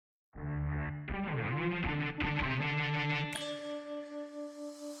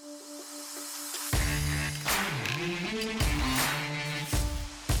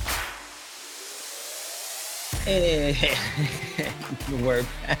Hey, we're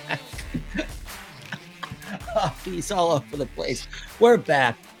back. He's all over the place. We're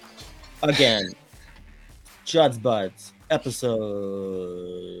back again. Judd'z Budz,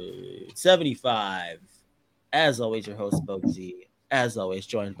 episode 75. As always, your host, Budz. As always,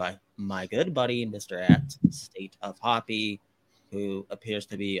 joined by my good buddy, Mr. At State of Hoppy, who appears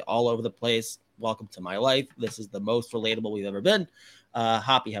to be all over the place. Welcome to my life. This is the most relatable we've ever been.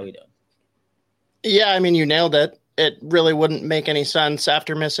 Hoppy, how we doing? Yeah, I mean, you nailed it. It really wouldn't make any sense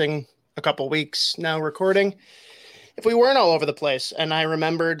after missing a couple weeks now recording if we weren't all over the place. And I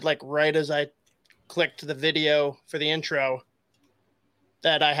remembered, like, right as I clicked the video for the intro,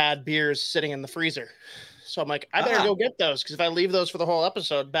 that I had beers sitting in the freezer. So I'm like, I better go get those, because if I leave those for the whole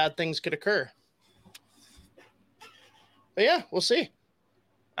episode, bad things could occur. But yeah, we'll see.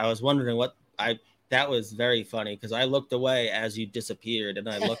 I was wondering that was very funny because I looked away as you disappeared and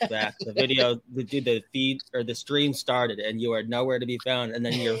I looked back. The video, the feed or the stream started and you were nowhere to be found. And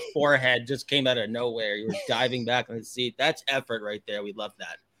then your forehead just came out of nowhere. You were diving back on the seat. That's effort right there. We love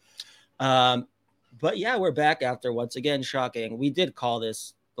that. But yeah, we're back after once again, shocking. We did call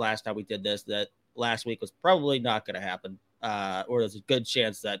this last time we did this, that last week was probably not going to happen. Or there's a good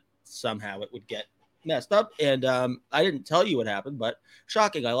chance that somehow it would get messed up, and I didn't tell you what happened, but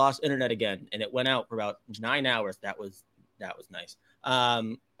shocking, I lost internet again, and it went out for about 9 hours. That was nice.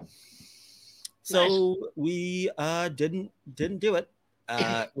 So we didn't do it,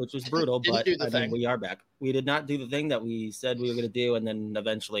 which was brutal, but I mean, we are back. We did not do the thing that we said we were going to do, and then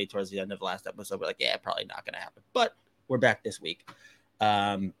eventually towards the end of the last episode, we're like, yeah, probably not going to happen, but we're back this week.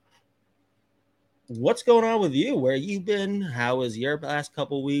 What's going on with you? Where you been? How was your last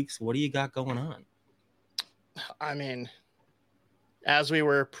couple weeks? What do you got going on? I mean, as we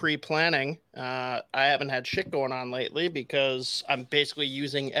were pre-planning, I haven't had shit going on lately because I'm basically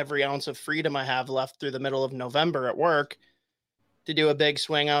using every ounce of freedom I have left through the middle of November at work to do a big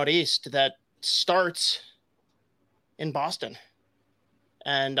swing out east that starts in Boston.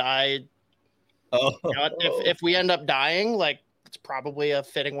 And if we end up dying, like, it's probably a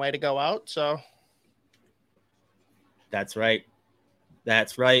fitting way to go out. So that's right.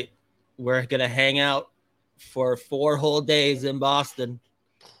 We're going to hang out for 4 whole days in Boston,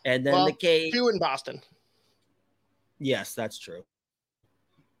 and then the cave. 2 in Boston. Yes, that's true.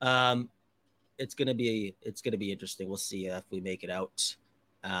 It's gonna be interesting. We'll see if we make it out,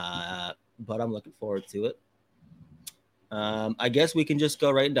 but I'm looking forward to it. I guess we can just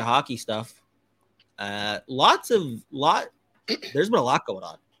go right into hockey stuff. There's been a lot going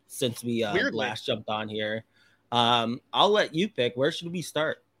on since we last jumped on here. I'll let you pick. Where should we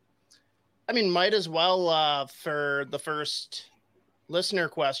start? I mean, might as well for the first listener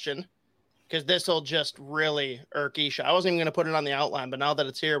question, because this will just really irk Isha. I wasn't even going to put it on the outline, but now that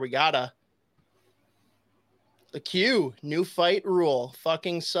it's here, we gotta. The Q, new fight rule,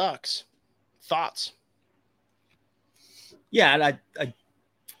 fucking sucks. Thoughts? Yeah, and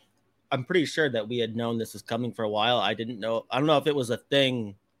I'm pretty sure that we had known this was coming for a while. I don't know if it was a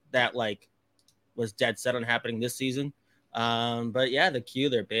thing that like was dead set on happening this season. But yeah, the Q,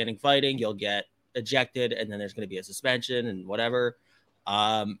 they're banning fighting. You'll get ejected, and then there's going to be a suspension and whatever.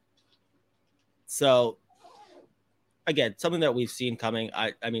 So again, something that we've seen coming.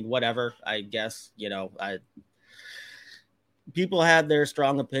 I mean, whatever. I guess people have their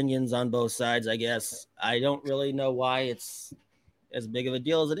strong opinions on both sides. I guess I don't really know why it's as big of a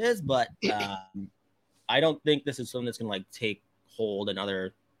deal as it is, but I don't think this is something that's going to like take hold in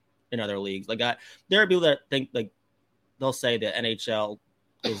other leagues. Like there are people that think like. They'll say the NHL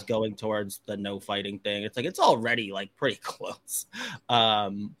is going towards the no fighting thing. It's like, it's already like pretty close.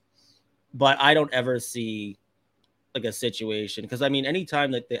 But I don't ever see like a situation. Cause I mean,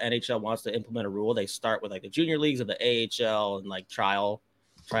 anytime that the NHL wants to implement a rule, they start with like the junior leagues of the AHL and like trial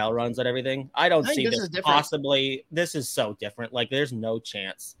runs and everything. I don't see this possibly. This is so different. Like there's no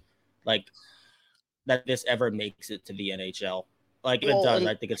chance like that this ever makes it to the NHL. Like if it does,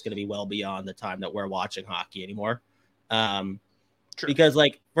 I think it's going to be well beyond the time that we're watching hockey anymore. Because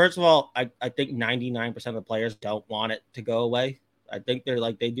like, first of all, I think 99% of the players don't want it to go away. I think they're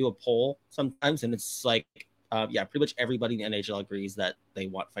like, they do a poll sometimes and it's like, pretty much everybody in the NHL agrees that they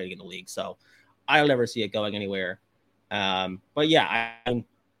want fighting in the league. So I'll never see it going anywhere. But yeah,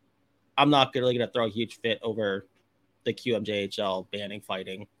 I'm not really going to throw a huge fit over the QMJHL banning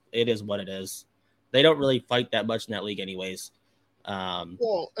fighting. It is what it is. They don't really fight that much in that league anyways. And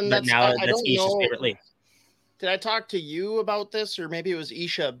that's Isha's favorite league. Did I talk to you about this, or maybe it was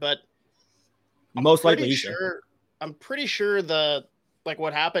Isha? But most likely Isha. I'm pretty sure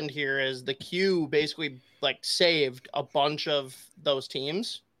what happened here is the Q basically like saved a bunch of those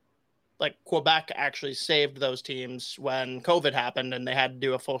teams like Quebec actually saved those teams when COVID happened and they had to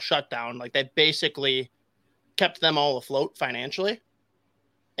do a full shutdown. Like they basically kept them all afloat financially.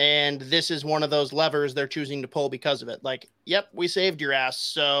 And this is one of those levers they're choosing to pull because of it. Like, yep, we saved your ass,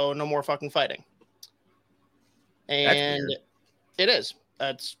 so no more fucking fighting. And it is.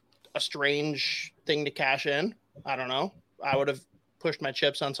 That's a strange thing to cash in. I don't know. I would have pushed my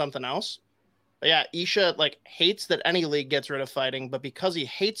chips on something else. But yeah, Isha like hates that any league gets rid of fighting, but because he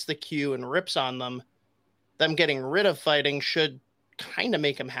hates the Q and rips on them getting rid of fighting should kind of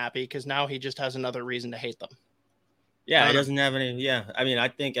make him happy because now he just has another reason to hate them. Yeah, he doesn't have any. Yeah, I mean, I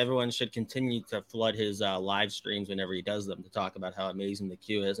think everyone should continue to flood his live streams whenever he does them to talk about how amazing the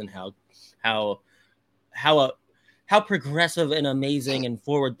Q is and how progressive and amazing and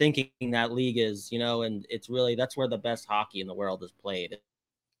forward thinking that league is. And it's really that's where the best hockey in the world is played.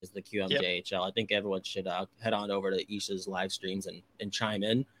 Is the QMJHL. Yep. I think everyone should head on over to Isha's live streams and chime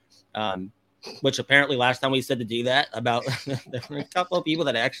in. Which apparently last time we said to do that about there were a couple of people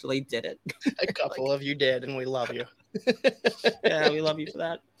that actually did it. A couple of you did, and we love you. Yeah, we love you for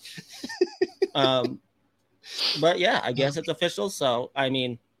that. But yeah, I guess it's official. So I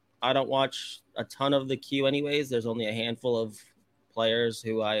mean, I don't watch a ton of the Q anyways. There's only a handful of players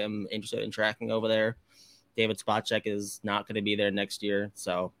who I am interested in tracking over there. David Spacek is not going to be there next year,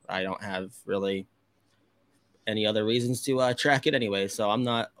 so I don't have really any other reasons to track it anyway. So I'm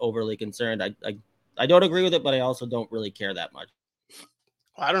not overly concerned. I don't agree with it, but I also don't really care that much.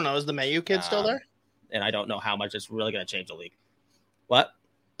 I don't know. Is the Mayu kid still there? And I don't know how much it's really going to change the league. What?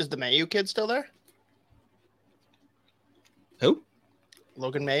 Is the Mayu kid still there? Who?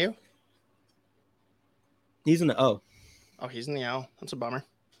 Logan Mayu? He's in the O. Oh, he's in the O. That's a bummer.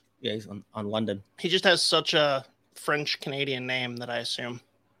 Yeah, he's on London. He just has such a French-Canadian name that I assume.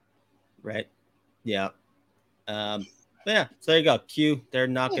 Right. Yeah. Yeah, so there you go. Q, they're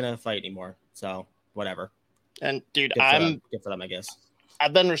not going to fight anymore. So, whatever. And, dude, good for them, I guess.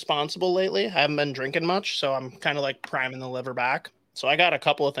 I've been responsible lately. I haven't been drinking much, so I'm kind of like priming the liver back. So I got a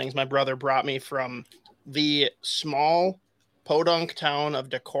couple of things my brother brought me from the small podunk town of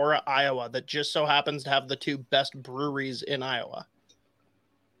Decorah, Iowa, that just so happens to have the two best breweries in Iowa.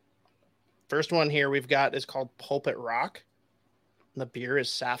 First one here we've got is called Pulpit Rock. The beer is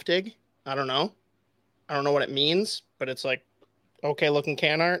Saftig. I don't know what it means, but it's like okay looking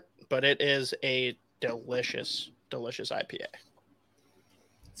can art, but it is a delicious IPA.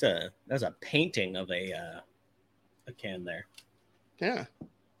 There's a painting of a can there. Yeah.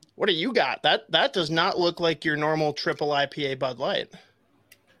 What do you got? That does not look like your normal triple IPA Bud Light.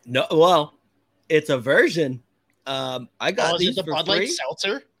 No, well, it's a version. I got these the for Bud free. Light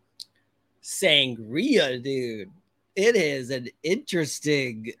seltzer? Sangria, dude. It is an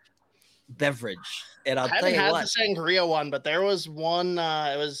interesting beverage. And I haven't had the sangria one, but there was one.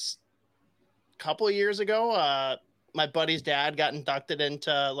 It was a couple of years ago. My buddy's dad got inducted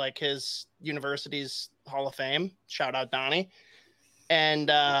into like his university's Hall of Fame. Shout out Donnie. And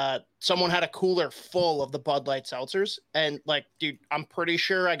someone had a cooler full of the Bud Light seltzers. And like, dude, I'm pretty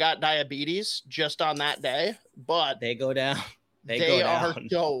sure I got diabetes just on that day. But they go down. They are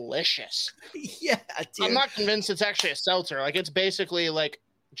delicious. Yeah, dude. I'm not convinced it's actually a seltzer. Like it's basically like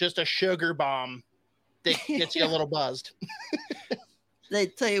just a sugar bomb that gets you a little buzzed. They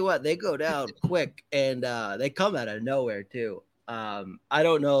tell you what, they go down quick and they come out of nowhere too. I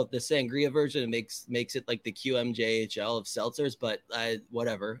don't know if the sangria version makes it like the QMJHL of seltzers, but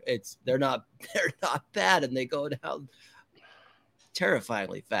whatever. They're not bad and they go down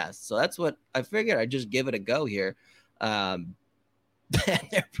terrifyingly fast. So that's what I figured. I'd just give it a go here. They're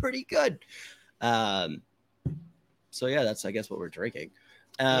pretty good. So yeah, that's I guess what we're drinking.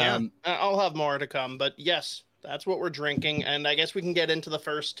 Yeah, I'll have more to come, but yes, that's what we're drinking. And I guess we can get into the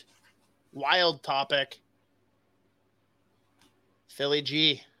first wild topic. Philly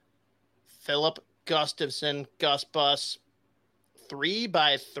G, Philip Gustafson, Gus Bus,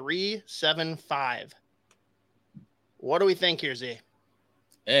 3x375. What do we think here, Z?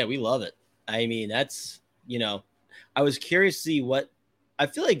 Hey, we love it. I mean, that's, I was curious to see I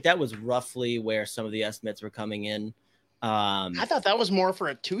feel like that was roughly where some of the estimates were coming in. I thought that was more for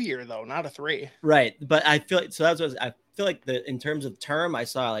a 2-year though, not a 3. Right. But I feel like, I feel like in terms of term, I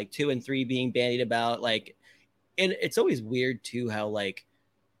saw like 2 and 3 being bandied about, like, and it's always weird too, how like,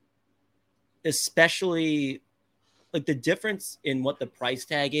 especially like the difference in what the price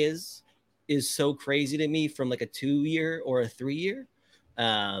tag is so crazy to me from like a 2-year or a 3-year.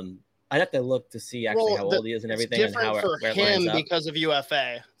 I'd have to look to see actually how old he is and everything. It's different for him because of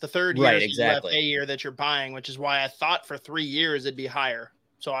UFA. The third year is the UFA year that you're buying, which is why I thought for 3 years it'd be higher.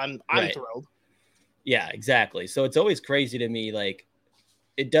 So I'm thrilled. Yeah, exactly. So it's always crazy to me, like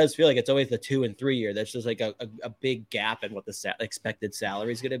it does feel like it's always the 2 and 3 year. That's just like a big gap in what the expected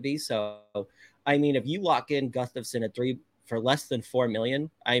salary is going to be. So, I mean, if you lock in Gustafsson at 3 for less than $4 million,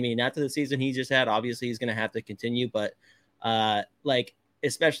 I mean, after the season he just had, obviously he's going to have to continue. But like,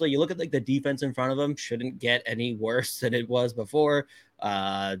 especially you look at like the defense in front of him shouldn't get any worse than it was before.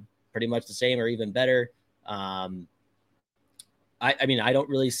 Pretty much the same or even better. I mean, I don't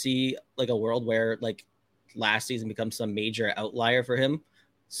really see like a world where like last season becomes some major outlier for him.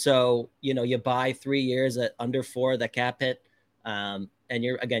 So, you know, you buy 3 years at under 4, the cap hit. And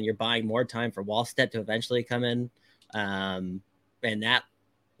you're buying more time for Wallstedt to eventually come in. And that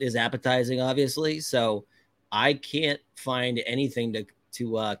is appetizing, obviously. So I can't find anything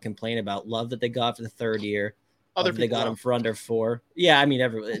to complain about. Love that they got for the 3rd year. They got him for under 4. Yeah, I mean,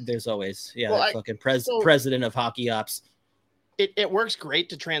 there's always fucking president of hockey ops. It works great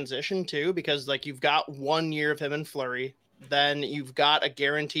to transition too, because like you've got 1 year of him and Fleury, then you've got a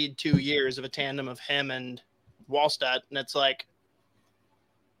guaranteed 2 years of a tandem of him and Wallstedt, and it's like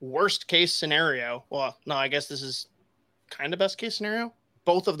worst case scenario. Well, no, I guess this is kind of best case scenario.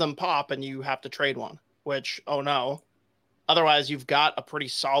 Both of them pop and you have to trade one, which, oh no. Otherwise, you've got a pretty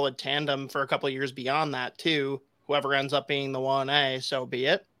solid tandem for a couple of years beyond that too. Whoever ends up being the 1A, so be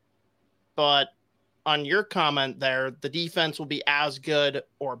it. But on your comment there, the defense will be as good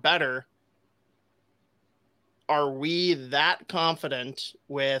or better. Are we that confident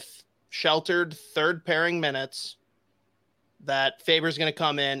with sheltered 3rd pairing minutes that Faber's going to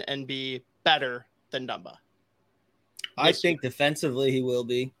come in and be better than Dumba? I think defensively he will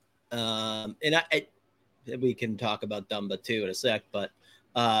be. And we can talk about Dumba too in a sec, but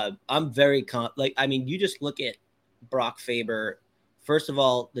I'm very you just look at Brock Faber. First of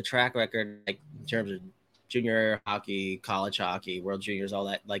all, the track record, like in terms of junior hockey, college hockey, World Juniors, all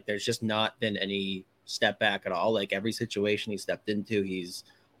that, like there's just not been any step back at all. Like every situation he stepped into, he's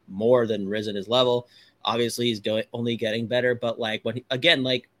more than risen his level. Obviously, he's only getting better. But like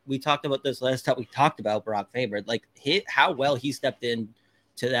like we talked about this last time we talked about Brock Faber, like how well he stepped in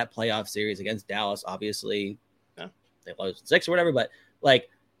to that playoff series against Dallas. Obviously, they lost 6 or whatever, but like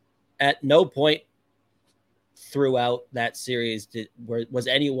at no point throughout that series was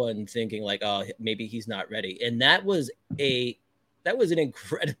anyone thinking like, oh, maybe he's not ready. And that was an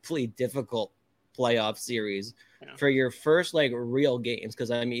incredibly difficult playoff series for your first like real games,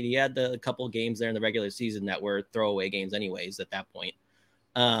 because I mean he had the couple games there in the regular season that were throwaway games anyways at that point.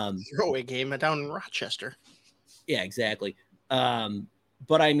 Throwaway game down in Rochester. Yeah, exactly.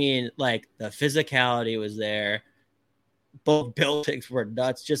 But I mean, like the physicality was there. Both buildings were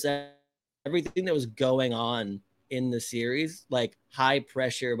nuts. Just everything that was going on in the series, like high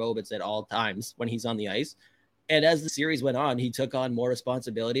pressure moments at all times when he's on the ice. And as the series went on, he took on more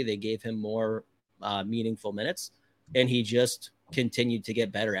responsibility. They gave him more meaningful minutes, and he just continued to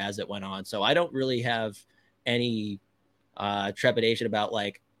get better as it went on. So I don't really have any trepidation about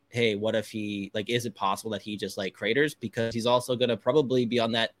like, hey, what if he like, is it possible that he just like craters? Because he's also going to probably be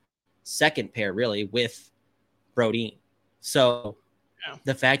on that second pair really with Brodin. So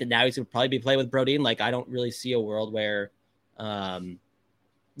the fact that now he's going to probably be playing with Brodin, like I don't really see a world where,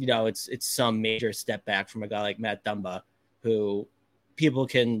 it's some major step back from a guy like Matt Dumba, who people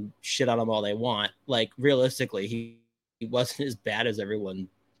can shit on him all they want. Like realistically, he wasn't as bad as everyone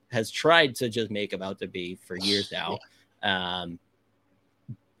has tried to just make him out to be for years now.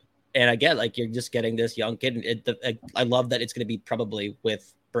 And again, like you're just getting this young kid. I love that it's going to be probably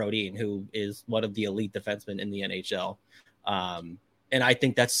with Brodin, who is one of the elite defensemen in the NHL. And I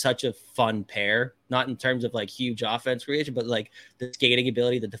think that's such a fun pair, not in terms of like huge offense creation, but like the skating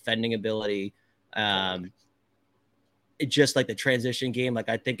ability, the defending ability, it just like the transition game. Like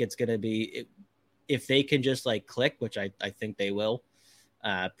I think it's going to be, if they can just like click, which I think they will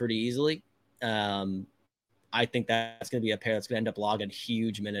pretty easily. I think that's going to be a pair that's going to end up logging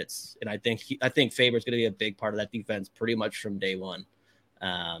huge minutes. And I think Faber's going to be a big part of that defense pretty much from day one.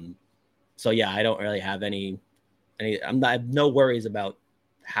 So yeah, I don't really have I have no worries about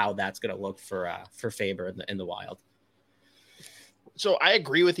how that's going to look for Faber in the Wild. So I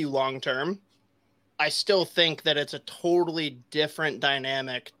agree with you long-term. I still think that it's a totally different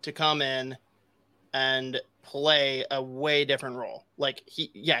dynamic to come in and play a way different role. Like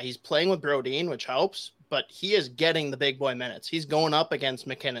he's playing with Brodin, which helps, but he is getting the big boy minutes. He's going up against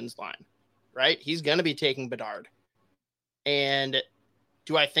McKinnon's line, right? He's going to be taking Bedard. And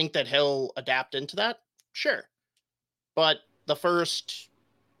do I think that he'll adapt into that? Sure. But the first,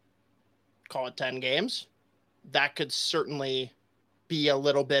 call it 10 games, that could certainly be a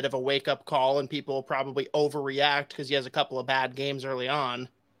little bit of a wake-up call, and people will probably overreact because he has a couple of bad games early on.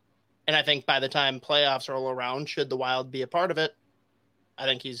 And I think by the time playoffs roll around, should the Wild be a part of it, I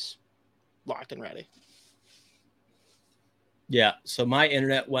think he's locked and ready. Yeah. So my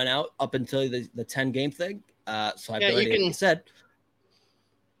internet went out up until the 10 game thing. So I've already, like you said.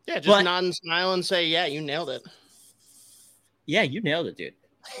 Yeah, just nod and smile and say, yeah, you nailed it. Yeah, you nailed it, dude.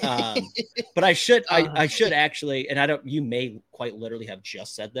 But I should actually, and you may quite literally have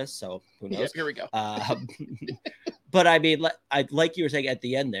just said this, so who knows? Yeah, here we go. But I mean, like you were saying at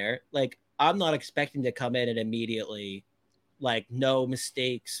the end there, like, I'm not expecting to come in and immediately, like, no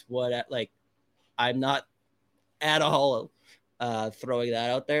mistakes, I'm not at all throwing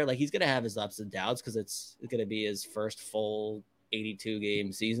that out there. Like, he's going to have his ups and downs because it's going to be his first full 82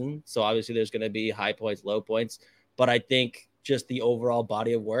 game season. So obviously there's going to be high points, low points, but I think just the overall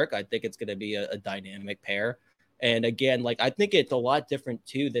body of work, I think it's going to be a dynamic pair. And again, like, I think it's a lot different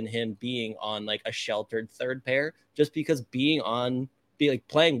too than him being on like a sheltered third pair, just because playing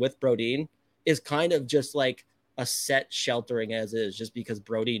with Brodin is kind of just like a set sheltering as is, just because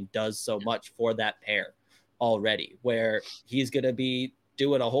Brodin does so much for that pair already, where he's going to be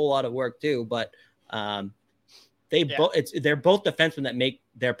doing a whole lot of work too. But they're both defensemen that make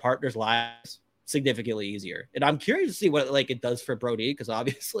their partners' lives significantly easier. And I'm curious to see what it does for Brody, because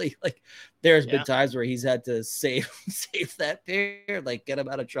obviously like there's been times where he's had to save that pair, like get him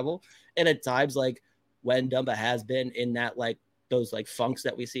out of trouble. And at times, like when Dumba has been in that, like those like funks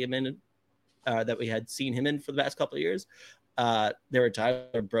that we see him in, that we had seen him in for the past couple of years, there were times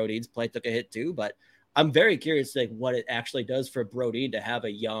where Brody's play took a hit too. But I'm very curious like what it actually does for Brody to have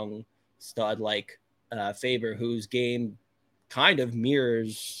a young stud like Faber, whose game kind of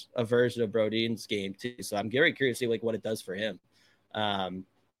mirrors a version of Brodin's game too. So I'm very curious to see like what it does for him.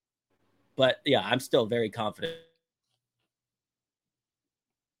 But yeah, I'm still very confident.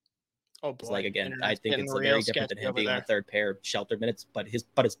 Oh boy. Like again, I think it's very different than him being on the third pair sheltered minutes, but his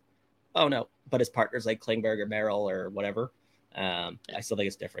partners like Klingberg or Merrill or whatever. I still think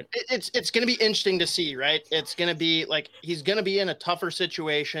it's different. It's going to be interesting to see, right? It's going to be like, he's going to be in a tougher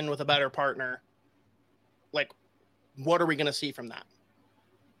situation with a better partner. Like, what are we going to see from that?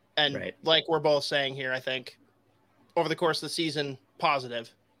 And like we're both saying here, I think over the course of the season,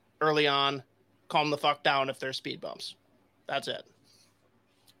 positive. Early on, calm the fuck down if there's speed bumps. That's it.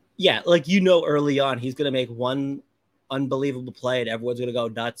 Yeah, like, early on, he's going to make one unbelievable play and everyone's going to go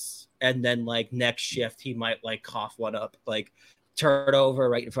nuts. And then, like, next shift, he might, like, cough one up, like, turn over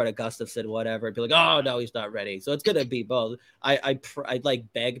right in front of Gustafsson, whatever. And be like, oh, no, he's not ready. So it's going to be both. I'd like,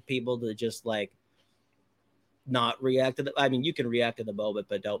 beg people to just, like, not react to I mean, you can react to the moment,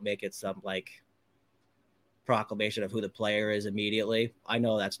 but don't make it some like proclamation of who the player is immediately. I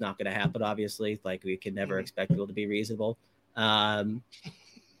know that's not going to happen, obviously. Like, we can never expect people to be reasonable. I'm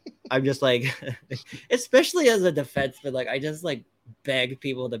just like, especially as a defenseman, like I just like beg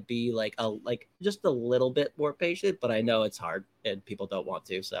people to be like just a little bit more patient, but I know it's hard and people don't want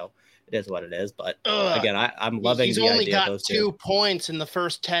to, so it is what it is. But again, I'm loving the idea. He's only got 2 points in the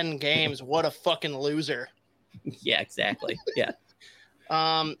first 10 games. What a fucking loser. Yeah, exactly. Yeah.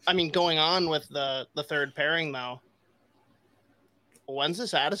 I mean, going on with the third pairing though, when's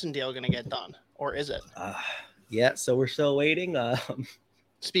this Addison deal going to get done, or is it? Yeah, so we're still waiting.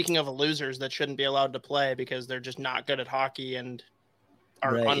 Speaking of losers that shouldn't be allowed to play because they're just not good at hockey and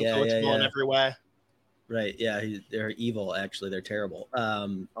are uncoachable in every way. Right. Yeah, they're evil. Actually, they're terrible.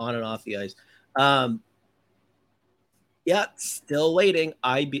 On and off the ice. Yeah, still waiting.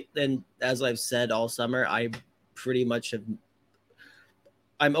 And as I've said all summer, I pretty much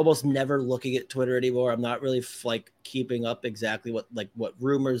I'm almost never looking at Twitter anymore. I'm not really like keeping up exactly what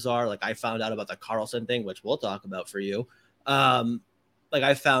rumors are. Like, I found out about the Karlsson thing, which we'll talk about for you. Like,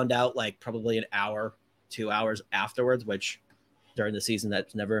 I found out like probably an hour, 2 hours afterwards, which during the season,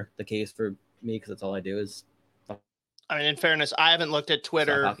 that's never the case for me because that's all I do is. I mean, in fairness, I haven't looked at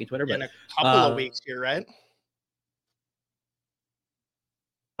Twitter in a couple of weeks here, right?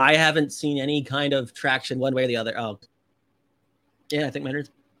 I haven't seen any kind of traction one way or the other. Oh, yeah, I think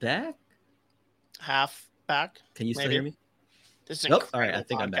Maynard's back. Half back. Can you still hear me? This is all right. I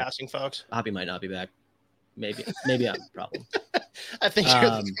think I'm back, folks. Hoppy might not be back. Maybe I'm the problem. I think you're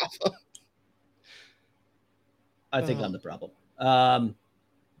the problem. I think I'm the problem.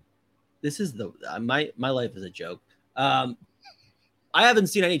 This is my life is a joke. I haven't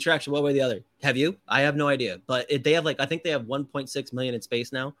seen any traction one way or the other. Have you? I have no idea. But they have I think they have 1.6 million in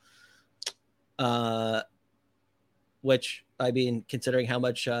space now. Which, I mean, considering how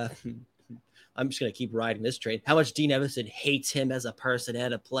much I'm just going to keep riding this train. How much Dean Evason hates him as a person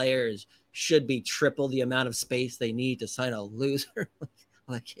and a player should be triple the amount of space they need to sign a loser.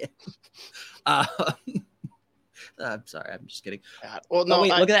 Yeah. I'm sorry. I'm just kidding. Well, no.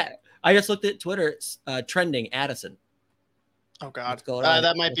 Wait, look at that. I just looked at Twitter. Trending Addison. Oh God,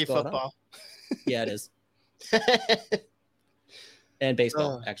 that might be football. Yeah, it is. And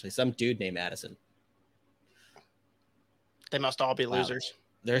baseball, actually. Some dude named Addison. They must all be losers.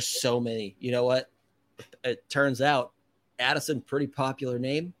 There's so many. You know what? It turns out Addison, pretty popular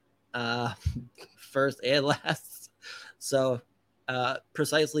name, first and last. So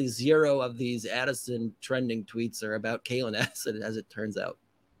precisely 0 of these Addison trending tweets are about Kalen Addison, as it turns out.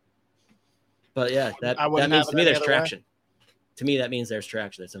 But yeah, that means to me there's traction. Way. To me, that means there's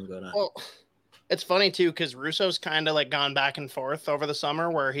traction. There's something going on. Well, it's funny too, because Russo's kind of like gone back and forth over the summer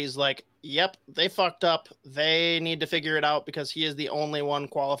where he's like, yep, they fucked up. They need to figure it out because he is the only one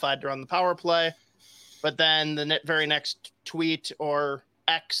qualified to run the power play. But then the very next tweet or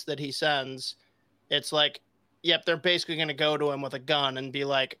X that he sends, it's like, yep, they're basically going to go to him with a gun and be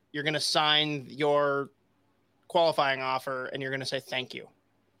like, you're going to sign your qualifying offer and you're going to say thank you.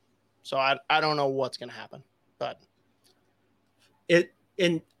 So I don't know what's going to happen, but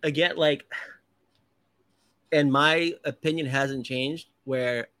and again, like, and my opinion hasn't changed,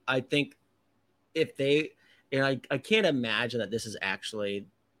 where I think if they, and I can't imagine that this is actually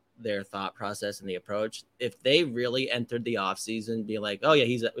their thought process and the approach. If they really entered the offseason being like, oh yeah,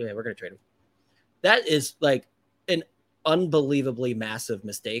 we're going to trade him. That is like an unbelievably massive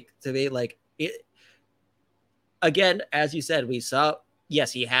mistake to me. Like, it, again, as you said, we saw,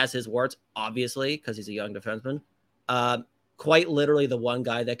 yes, he has his warts, obviously, because he's a young defenseman. Quite literally the one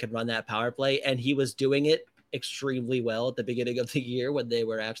guy that could run that power play, and he was doing it extremely well at the beginning of the year when they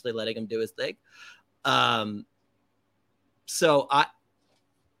were actually letting him do his thing. So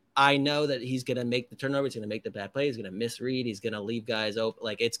I know that he's going to make the turnover. He's going to make the bad play. He's going to misread. He's going to leave guys open.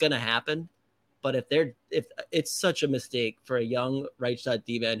 Like, it's going to happen. But if it's such a mistake for a young right shot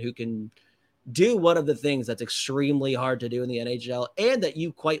D-man who can do one of the things that's extremely hard to do in the NHL, and that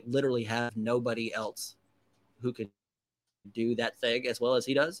you quite literally have nobody else who can do that thing as well as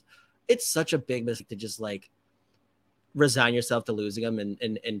he does, it's such a big mistake to just like resign yourself to losing him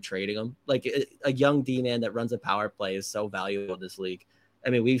and trading him. Like, a young D-man that runs a power play is so valuable in this league. I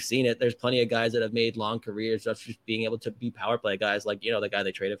mean, we've seen it. There's plenty of guys that have made long careers just being able to be power play guys, like, you know, the guy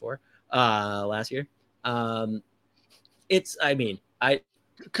they traded for last year.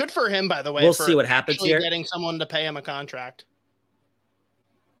 Good for him, by the way. We'll see what happens here. Getting someone to pay him a contract.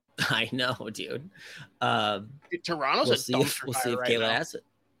 I know, dude. Toronto's we'll see if Kayla has it.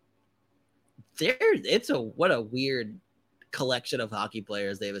 What a weird collection of hockey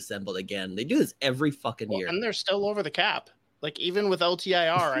players they've assembled again. They do this every fucking year, and they're still over the cap. Like, even with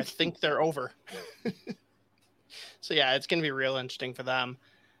LTIR, I think they're over. So yeah, it's gonna be real interesting for them.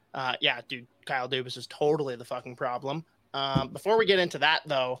 Yeah, dude, Kyle Dubas is totally the fucking problem. Before we get into that,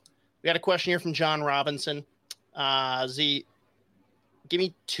 though, we got a question here from John Robinson. Z, give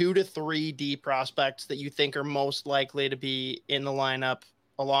me 2 to 3 D prospects that you think are most likely to be in the lineup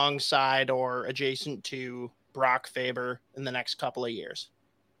alongside or adjacent to Brock Faber in the next couple of years.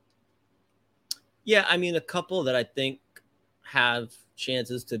 Yeah, I mean, a couple that I think have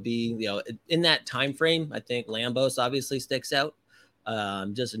chances to be, you know, in that time frame. I think Lambos obviously sticks out,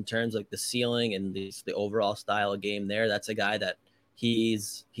 just in terms of like the ceiling and the overall style of game there. That's a guy that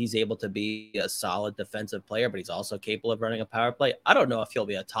he's able to be a solid defensive player, but he's also capable of running a power play. I don't know if he'll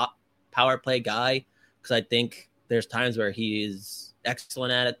be a top power play guy, because I think there's times where he's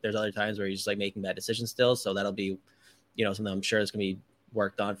excellent at it. There's other times where he's just like making bad decisions still. So that'll be, you know, something I'm sure is going to be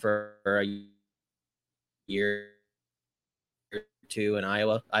worked on for a year or two in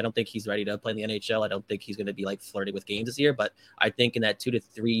Iowa. I don't think he's ready to play in the NHL. I don't think he's going to be like flirting with games this year, but I think in that 2 to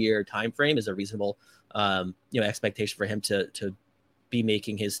 3 year time frame is a reasonable, expectation for him to be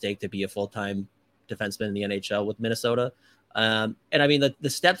making his stake to be a full-time defenseman in the NHL with Minnesota. And I mean, the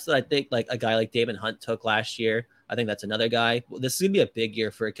steps that I think like a guy like Damon Hunt took last year, I think that's another guy. This is going to be a big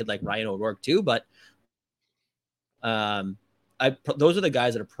year for a kid like Ryan O'Rourke too, but those are the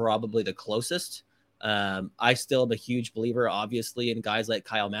guys that are probably the closest. I still am a huge believer, obviously, in guys like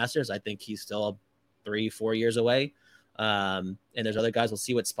Kyle Masters. I think he's still 3-4 years away. And there's other guys. We'll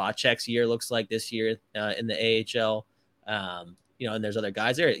see what Spot Check's year looks like this year in the AHL. And there's other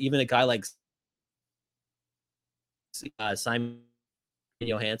guys there. Even a guy like Simon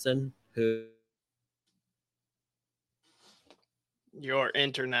Johansson, who... Your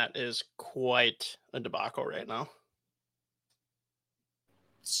internet is quite a debacle right now.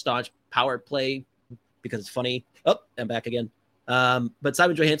 Staunch power play because it's funny. Oh, I'm back again. But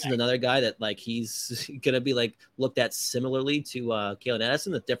Simon Johansson's another guy that like he's gonna be like looked at similarly to Kalen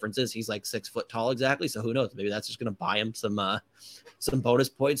Addison. The difference is he's like 6 foot tall exactly. So who knows? Maybe that's just gonna buy him some bonus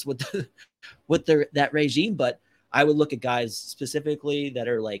points with that regime. But I would look at guys specifically that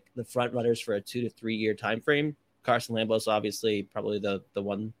are like the front runners for a 2 to 3 year time frame. Carson Lambos, obviously, probably the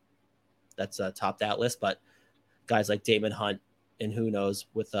one that's topped that list, but guys like Damon Hunt and who knows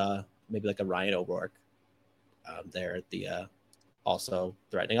with maybe like a Ryan O'Rourke there at the also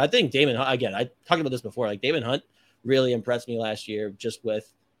threatening. I think Damon Hunt, again, I talked about this before, like Damon Hunt really impressed me last year just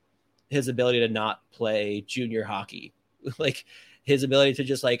with his ability to not play junior hockey. Like his ability to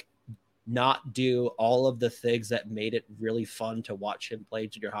just like not do all of the things that made it really fun to watch him play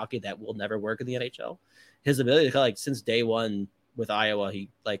junior hockey that will never work in the NHL. His ability to like since day one with Iowa, he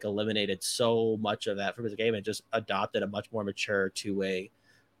like eliminated so much of that from his game and just adopted a much more mature two-way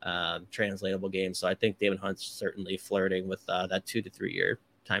translatable game. So I think Damon Hunt's certainly flirting with that 2 to 3 year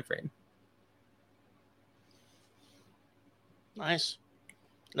time frame. Nice.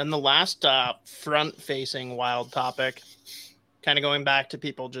 Then the last front-facing Wild topic, kind of going back to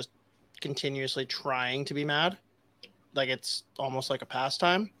people just continuously trying to be mad, like it's almost like a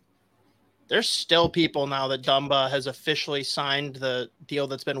pastime. There's still people now that Dumba has officially signed the deal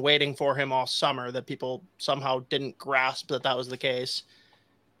that's been waiting for him all summer, that people somehow didn't grasp that was the case.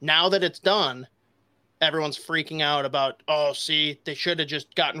 Now that it's done, everyone's freaking out about, oh, see, they should have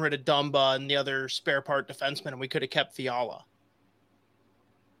just gotten rid of Dumba and the other spare part defenseman, and we could have kept Fiala.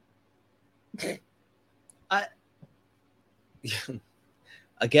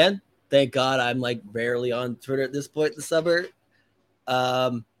 Again, thank God I'm like rarely on Twitter at this point in the summer.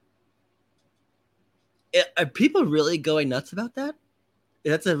 Are people really going nuts about that?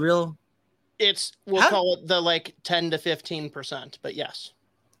 That's a real... We'll call it the like 10 to 15%, but yes.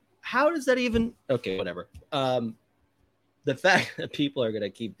 How does that even... Okay, whatever. The fact that people are going to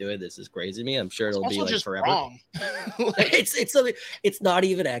keep doing this is crazy to me. I'm sure it'll be like just forever. Wrong. Like, it's something, it's not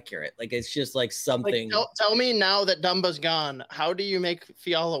even accurate. Like it's just like something. Like, tell me now that Dumba's gone, how do you make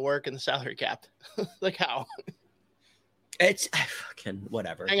Fiala work in the salary cap? Like how? It's fucking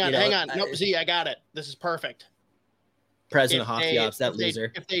whatever. Hang on. Nope, Z, I got it. This is perfect. President of Hockey Ops, that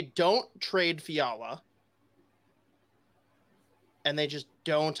loser. If they don't trade Fiala and they just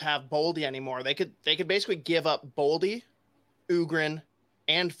don't have Boldy anymore, they could basically give up Boldy, Ugrin,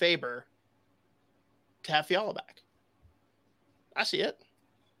 and Faber to have Fiala back. I see it.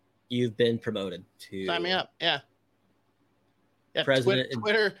 You've been promoted to sign me up. Yeah. President.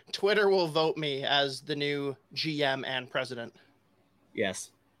 Twitter will vote me as the new GM and president.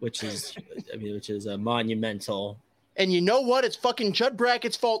 Yes, which is a monumental. And you know what? It's fucking Judd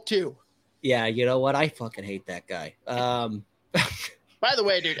Brackett's fault too. Yeah, you know what? I fucking hate that guy. By the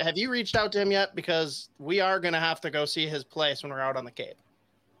way, dude, have you reached out to him yet? Because we are going to have to go see his place when we're out on the Cape.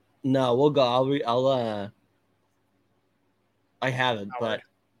 No, we'll go. I haven't, but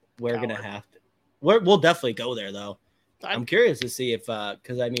we're going to have to. We'll definitely go there, though. I'm curious to see if,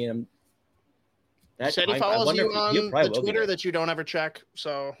 because I mean, said he follows you on the Twitter that you don't ever check,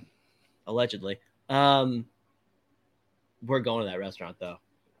 so. Allegedly. We're going to that restaurant, though.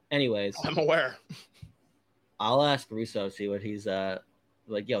 Anyways. I'm aware. I'll ask Russo, see what he's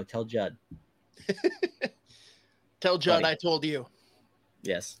like. Yo, tell Judd. Tell Judd I told you.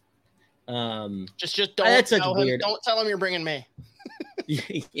 Yes. Just don't tell him. Don't tell him you're bringing me.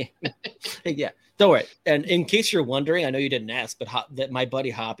 Yeah. Don't worry. And in case you're wondering, I know you didn't ask, but that my buddy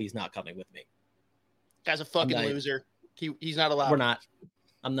Hoppy's not coming with me. Guy's a fucking loser. He's not allowed. We're not.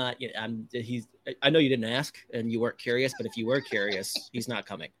 I'm not. I know you didn't ask and you weren't curious, but if you were curious, he's not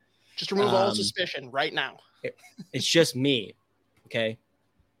coming. Just remove all suspicion right now. It's just me. Okay.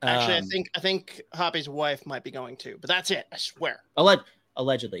 Actually, I think Hoppy's wife might be going too, but that's it. I swear.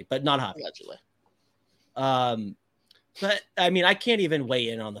 Allegedly, but not Hoppy. Allegedly. But I mean, I can't even weigh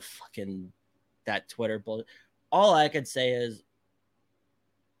in on the fucking that Twitter bullet. All I could say is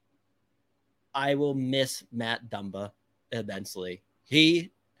I will miss Matt Dumba immensely.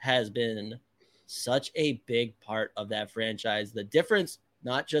 He has been such a big part of that franchise. The difference,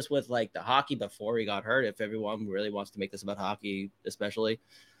 not just with like the hockey before he got hurt, if everyone really wants to make this about hockey, especially,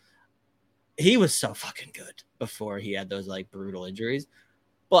 he was so fucking good before he had those like brutal injuries.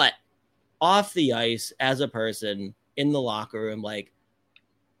 But off the ice, as a person, in the locker room, like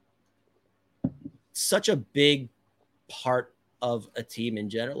such a big part of a team in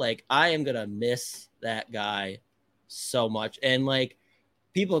general. Like I am going to miss that guy so much. And like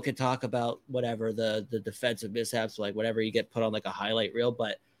people could talk about whatever the defensive mishaps, like whatever you get put on like a highlight reel,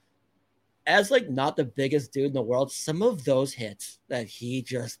 but as like not the biggest dude in the world, some of those hits that he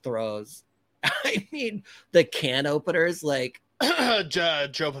just throws, I mean, the can openers, like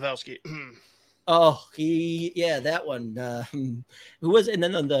Joe Pavelski. Oh, that one. Who was it? And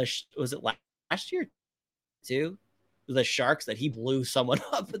then was it last year too? The Sharks that he blew someone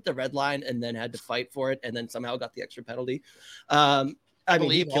up at the red line and then had to fight for it and then somehow got the extra penalty. I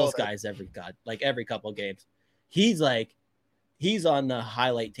mean, he kills guys every couple of games. he's on the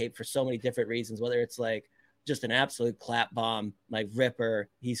highlight tape for so many different reasons, whether it's like just an absolute clap bomb, like ripper,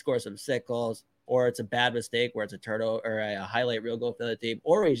 he scores some sick goals, or it's a bad mistake where it's a turtle or a highlight reel goal for the team,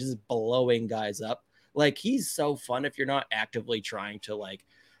 or he's just blowing guys up. Like, he's so fun if you're not actively trying to like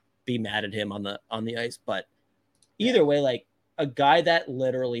be mad at him on the ice. But either way, like a guy that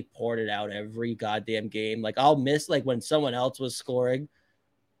literally poured it out every goddamn game. Like, I'll miss like when someone else was scoring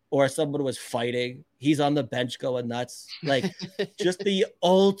or someone was fighting, he's on the bench going nuts. Like, just the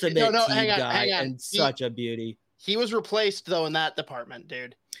ultimate team guy and such a beauty. He was replaced, though, in that department,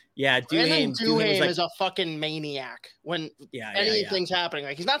 dude. Yeah, Duhaime is a fucking maniac when anything's happening.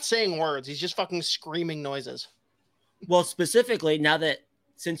 Like, he's not saying words. He's just fucking screaming noises. Well, specifically, now that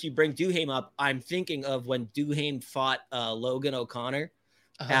since you bring Duhaime up, I'm thinking of when Duhaime fought Logan O'Connor.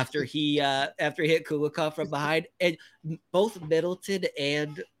 After he hit Kulikov from behind, and both Middleton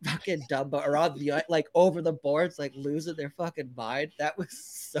and fucking Dumba are on the like over the boards, like losing their fucking mind. That was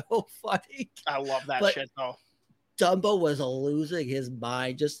so funny. I love that shit though. Dumba was losing his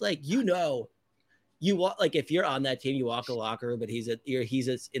mind, just like you walk like if you're on that team, you walk a locker room, but he's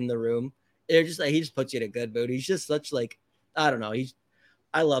in the room. They're just like he just puts you in a good mood. He's just such like I don't know.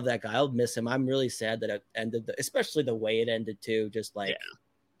 I love that guy. I'll miss him. I'm really sad that it ended, especially the way it ended too. Just like. Yeah.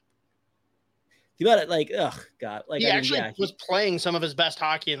 You got it, like, oh god, like he was playing some of his best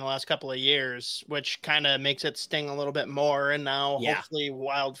hockey in the last couple of years, which kind of makes it sting a little bit more. And now, hopefully,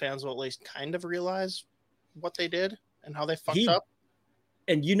 Wild fans will at least kind of realize what they did and how they fucked up.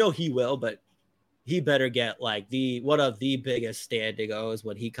 And he will, but he better get like one of the biggest standing O's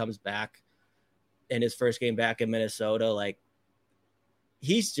when he comes back in his first game back in Minnesota. Like,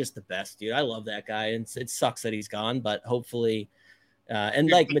 he's just the best, dude. I love that guy, and it sucks that he's gone, but hopefully,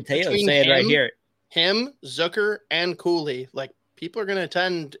 and like Mateo's saying right here. Him, Zucker, and Cooley, like people are going to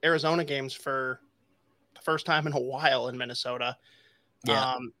attend Arizona games for the first time in a while in Minnesota.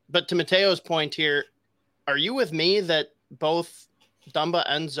 Yeah. But to Mateo's point here, are you with me that both Dumba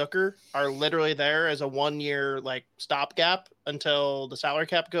and Zucker are literally there as a 1 year like stopgap until the salary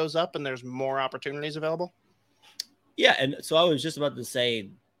cap goes up and there's more opportunities available? Yeah, and so I was just about to say,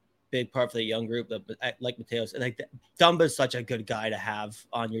 big part for the young group, like Mateo's, like Dumba's such a good guy to have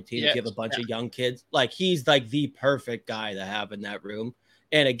on your team. If you have a bunch of young kids, like he's like the perfect guy to have in that room.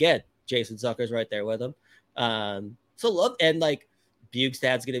 And again, Jason Zucker's right there with him. So love, and like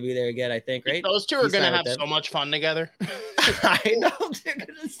Bugstad's going to be there again, I think, right? Those two are going to have so much fun together. I know.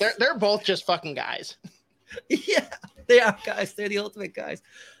 They're both just fucking guys. Yeah, they are guys. They're the ultimate guys.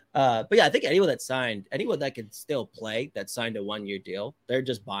 But yeah, I think anyone that can still play, that signed a 1 year deal, they're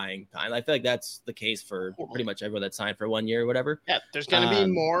just buying time. I feel like that's the case for pretty much everyone that signed for 1 year or whatever. Yeah, there's going to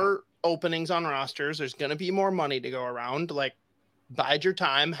be more openings on rosters. There's going to be more money to go around. Like, bide your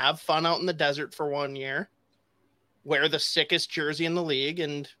time, have fun out in the desert for 1 year, wear the sickest jersey in the league,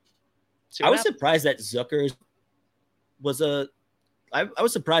 and see what I was surprised that Zucker's I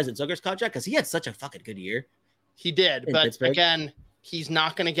was surprised at Zucker's contract because he had such a fucking good year. He did, but Pittsburgh. Again, he's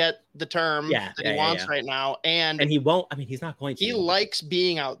not going to get the term that he wants right now. And he won't. I mean, he's not going to. He likes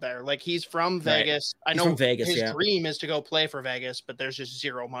being out there. Like, he's from Vegas. I know his dream is to go play for Vegas, but there's just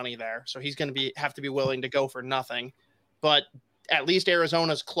zero money there. So he's going to have to be willing to go for nothing. But at least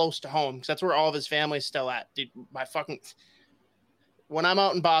Arizona's close to home because that's where all of his family's still at. Dude, when I'm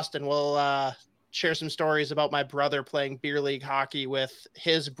out in Boston, we'll share some stories about my brother playing beer league hockey with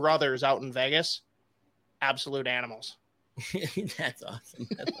his brothers out in Vegas. Absolute animals. That's awesome.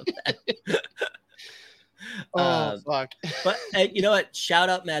 I love that. Fuck. But you know what? Shout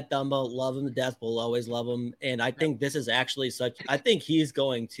out Matt Dumba. Love him to death. We'll always love him. And I think this is actually I think he's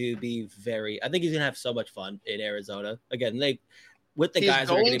going to be I think he's going to have so much fun in Arizona. Again, with the guys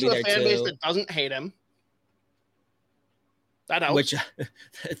who are going to be there too. He's going to a fan base that doesn't hate him. That helps. Which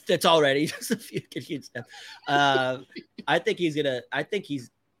that's already just a few huge steps.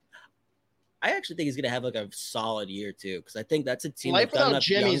 I actually think he's going to have like a solid year too, because I think that's a team. Life without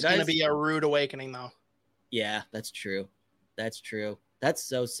Jimmy is going to be a rude awakening, though. Yeah, that's true. That's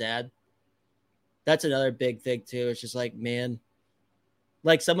so sad. That's another big thing too. It's just like, man,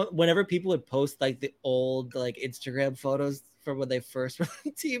 like whenever people would post like the old like Instagram photos from when they first were on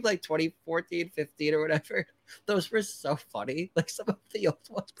the team, like 2014, 15 or whatever, those were so funny. Like some of the old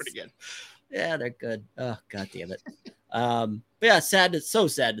ones, pretty good. Yeah, they're good. Oh, god damn it. But yeah, so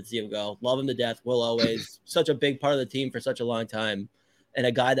sad to see him go. Love him to death. Will always. Such a big part of the team for such a long time. And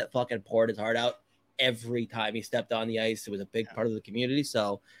a guy that fucking poured his heart out every time he stepped on the ice. It was a big part of the community.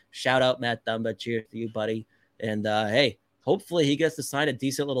 So shout out Matt Dumba. Cheers to you, buddy. And hey, hopefully he gets to sign a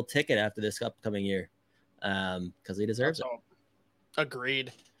decent little ticket after this upcoming year. Because he deserves it.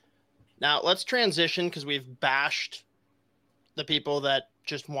 Agreed. Now let's transition because we've bashed the people that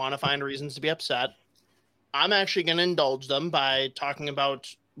just want to find reasons to be upset. I'm actually going to indulge them by talking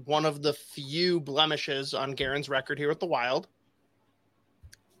about one of the few blemishes on Garen's record here with the Wild.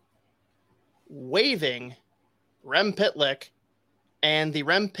 Waiving Rem Pitlick and the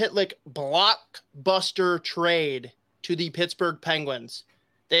Rem Pitlick blockbuster trade to the Pittsburgh Penguins.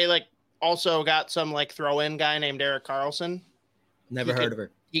 They also got some throw-in guy named Erik Karlsson. Never heard of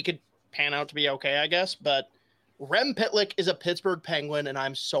her. He could pan out to be okay, I guess, but Rem Pitlick is a Pittsburgh Penguin, and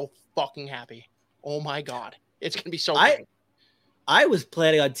I'm so fucking happy. Oh my God. It's going to be so good. I was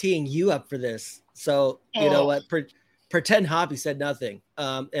planning on teeing you up for this. So, you know what? Pretend Hoppy said nothing.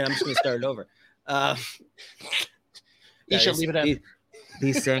 And I'm just going to start it over. You should leave it in.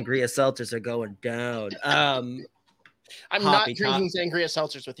 These sangria seltzers are going down. I'm Hoppy, not drinking sangria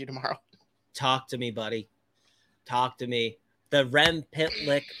seltzers with you tomorrow. Talk to me, buddy. Talk to me. The Rem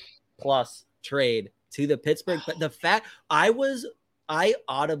Pitlick plus trade to the Pittsburgh. But the fact I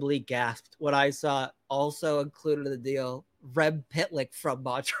audibly gasped when I saw also included in the deal Rem Pitlick from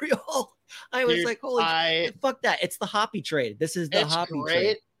Montreal. I was like, holy fuck that. It's the Hoppy trade. This is the Hoppy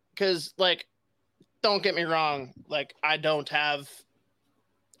trade. Because, don't get me wrong. I don't have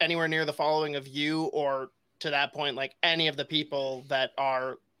anywhere near the following of you or to that point, any of the people that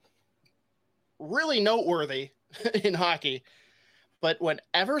are really noteworthy in hockey. But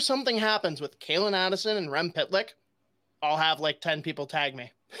whenever something happens with Kalen Addison and Rem Pitlick, I'll have 10 people tag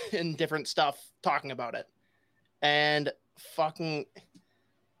me in different stuff talking about it. And fucking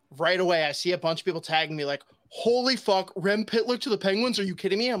right away, I see a bunch of people tagging me holy fuck, Rem Pitlick to the Penguins? Are you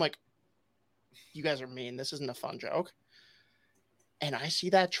kidding me? I'm like, you guys are mean. This isn't a fun joke. And I see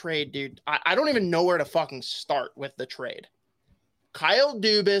that trade, dude. I don't even know where to fucking start with the trade. Kyle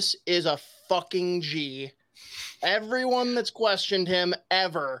Dubas is a fucking G. Everyone that's questioned him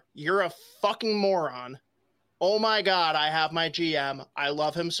ever, you're a fucking moron. Oh my God, I have my GM. I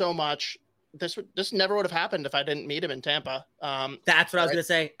love him so much. This never would have happened if I didn't meet him in Tampa. That's what I was gonna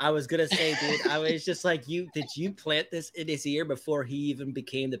say. I was gonna say, dude. I was just like, did you plant this in his ear before he even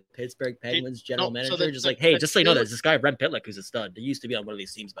became the Pittsburgh Penguins general manager? So hey, just so you know, there's this guy Rem Pitlick who's a stud. He used to be on one of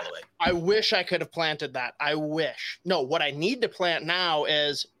these teams, by the way. I wish I could have planted that. I wish. No, what I need to plant now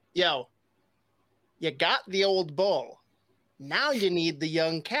is, you got the old bull. Now you need the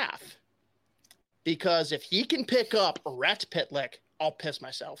young calf. Because if he can pick up Rhett Pitlick, I'll piss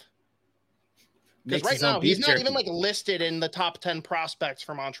myself. Because right now, he's not even listed in the top 10 prospects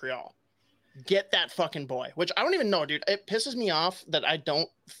for Montreal. Get that fucking boy, which I don't even know, dude. It pisses me off that I don't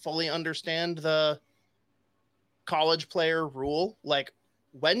fully understand the college player rule.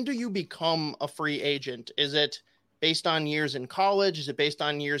 When do you become a free agent? Is it based on years in college? Is it based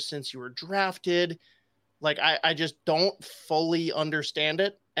on years since you were drafted? I just don't fully understand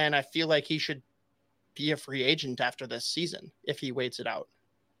it. And I feel like he should be a free agent after this season if he waits it out.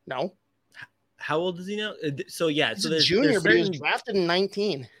 No? How old is he now? So yeah, he's a junior, but he was drafted in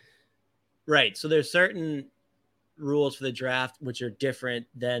 19. Right. So there's certain rules for the draft which are different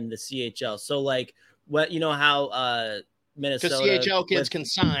than the CHL. So what how Minnesota, because CHL kids can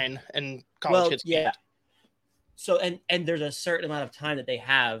sign and college kids can't. Yeah. So and there's a certain amount of time that they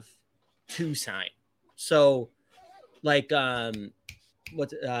have to sign. So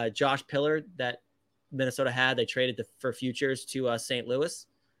Josh Pillar that Minnesota had, they traded for futures to St. Louis.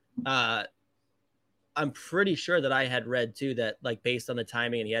 I'm pretty sure that I had read too that based on the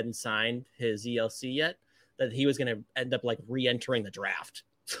timing and he hadn't signed his ELC yet, that he was going to end up re-entering the draft.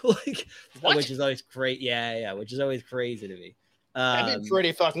 Which is always great. Yeah. Which is always crazy to me. That'd be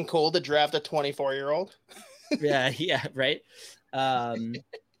pretty fucking cool to draft a 24-year-old. Yeah. Right.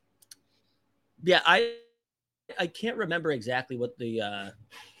 Yeah. I can't remember exactly what the,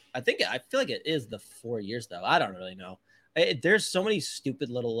 I feel like it is the 4 years though. I don't really know. There's so many stupid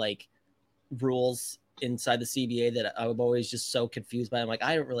little rules inside the CBA that I'm always just so confused by. I'm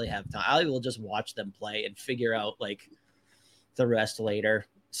I don't really have time. I will just watch them play and figure out the rest later.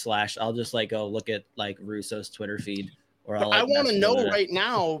 / I'll just go look at Russo's Twitter feed. Or I want to know right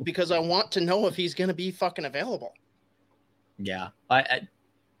now because I want to know if he's going to be fucking available. Yeah,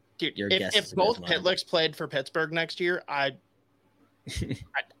 dude. If both Pitlicks played for Pittsburgh next year, I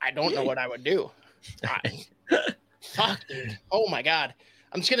don't know what I would do. Fuck, dude. Oh my God.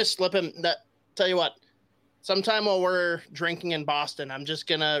 I'm just gonna slip him. Tell you what. Sometime while we're drinking in Boston, I'm just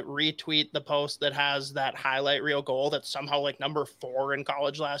gonna retweet the post that has that highlight reel goal that's somehow number 4 in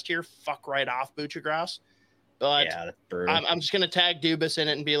college last year. Fuck right off, Buccigross. But yeah, that's brutal. I'm just gonna tag Dubas in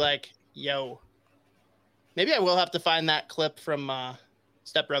it and be yo. Maybe I will have to find that clip from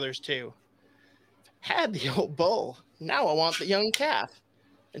Step Brothers 2. Had the old bull. Now I want the young calf.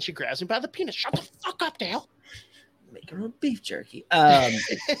 And she grabs me by the penis. Shut the fuck up, Dale. Make her own beef jerky.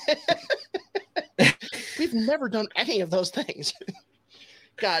 We've never done any of those things.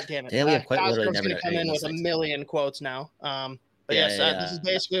 God damn it. Yeah, we have quite literally Oscar's never going to come in with a million quotes now. But yeah, this is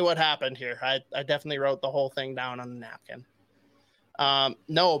basically what happened here. I definitely wrote the whole thing down on the napkin.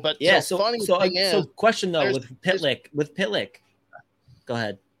 No, but yeah. so question though with Pitlick. Go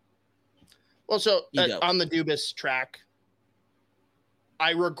ahead. Well, so on the Judd'z track,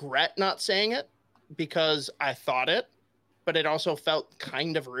 I regret not saying it because I thought it, but it also felt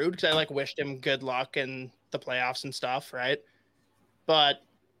kind of rude because I like wished him good luck in the playoffs and stuff, right? But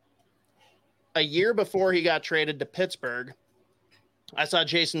a year before he got traded to Pittsburgh, I saw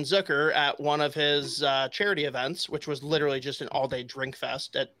Jason Zucker at one of his charity events, which was literally just an all-day drink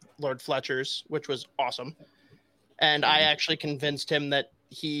fest at Lord Fletcher's, which was awesome. And I actually convinced him that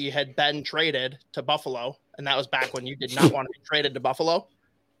he had been traded to Buffalo, and that was back when you did not want to be traded to Buffalo.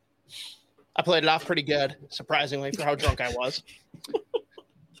 I played it off pretty good, surprisingly, for how drunk I was.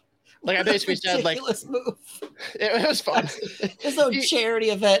 Like I basically said, like move. It was fun. It's a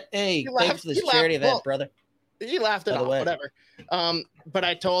charity event. Hey, thanks for this charity event, brother. He laughed it off, whatever. But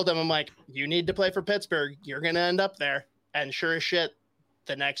I told him, I'm like, you need to play for Pittsburgh. You're going to end up there. And sure as shit,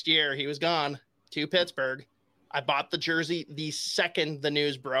 the next year he was gone to Pittsburgh. I bought the jersey the second the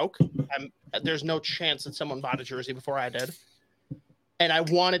news broke. There's no chance that someone bought a jersey before I did. And I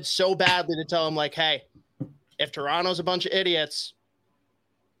wanted so badly to tell him, like, hey, if Toronto's a bunch of idiots,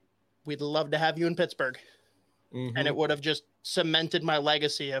 we'd love to have you in Pittsburgh. Mm-hmm. And it would have just cemented my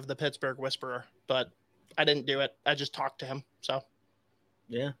legacy of the Pittsburgh Whisperer. But I didn't do it. I just talked to him. So,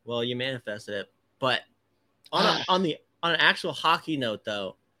 yeah, well, you manifested it. But on an actual hockey note,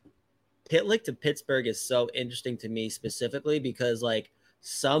 though, Pitlick to Pittsburgh is so interesting to me specifically because, like,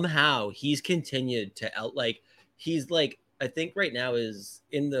 somehow he's continued to he's like, I think right now is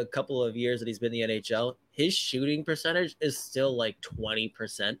in the couple of years that he's been in the NHL, his shooting percentage is still like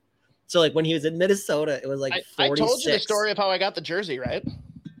 20%. So, like, when he was in Minnesota, it was like 46. I told you the story of how I got the jersey, right?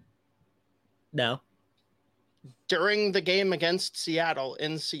 No. During the game against Seattle,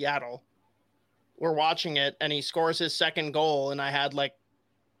 in Seattle, we're watching it, and he scores his second goal, and I had like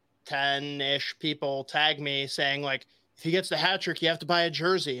 10-ish people tag me saying, like, if he gets the hat trick, you have to buy a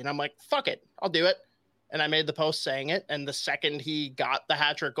jersey. And I'm like, fuck it, I'll do it. And I made the post saying it, and the second he got the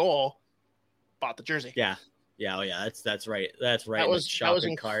hat trick goal, bought the jersey. Yeah. Yeah, oh yeah, that's right. That's right. That was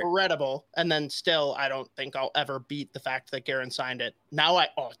incredible. And then still, I don't think I'll ever beat the fact that Guerin signed it. Now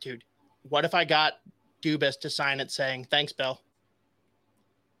dude, what if I got Judd'z to sign it saying, thanks, Bill?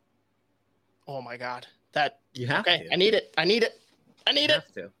 Oh my God. You have to. I need it. You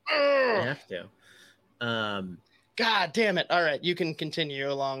have to. God damn it. All right, you can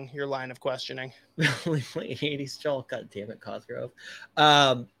continue along your line of questioning. Only play 80s Joel. God damn it, Cosgrove.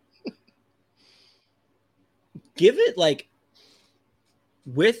 Give it, like,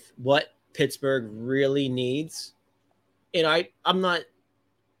 with what Pittsburgh really needs, and I'm not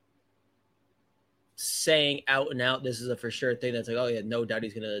saying out and out this is a for sure thing that's like, oh yeah, no doubt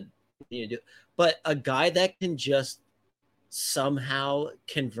he's gonna continue to do, but a guy that can just somehow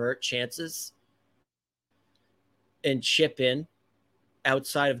convert chances and chip in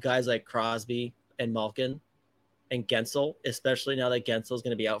outside of guys like Crosby and Malkin and Gensel, especially now that Gensel's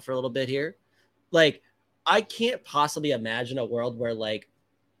going to be out for a little bit here. Like, I can't possibly imagine a world where, like,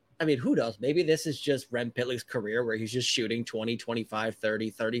 I mean, who knows? Maybe this is just Rem Pitlick's career where he's just shooting 20, 25,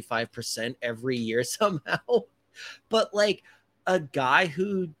 30, 35% every year somehow. But, like, a guy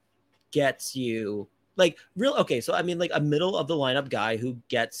who gets you, like, so, I mean, like, a middle of the lineup guy who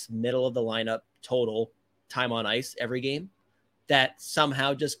gets middle of the lineup total time on ice every game that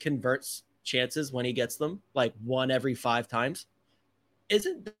somehow just converts chances when he gets them, like, 1 every 5 times.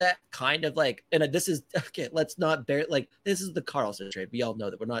 Isn't that kind of like, and this is, okay, let's not bear, like, this is the Karlsson trade. We all know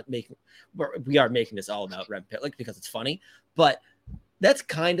that we are making this all about Rem Pitlick because it's funny, but that's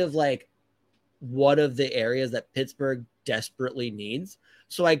kind of like one of the areas that Pittsburgh desperately needs.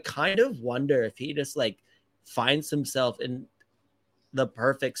 So I kind of wonder if he just, like, finds himself in the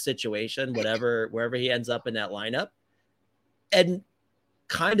perfect situation, wherever he ends up in that lineup, and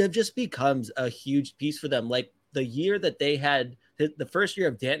kind of just becomes a huge piece for them. Like the year that they had, the first year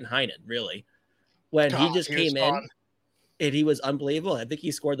of Danton Heinen, really, when he just came in and he was unbelievable. I think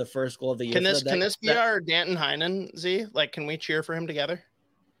he scored the first goal of the year. Can this be our Danton Heinen, Z? Like, can we cheer for him together?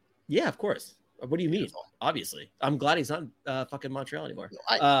 Yeah, of course. What do you mean? Obviously. I'm glad he's not fucking Montreal anymore.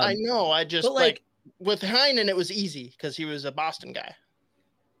 I know. I just, like, with Heinen, it was easy because he was a Boston guy.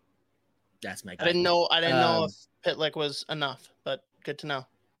 That's my guy. I didn't know if Pitlick was enough, but good to know.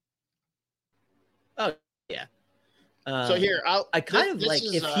 Oh, yeah. So here, I kind of like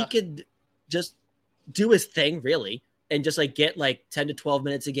if he could just do his thing really and just like get like 10 to 12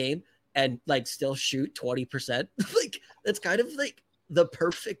 minutes a game and like still shoot 20%. Like that's kind of like the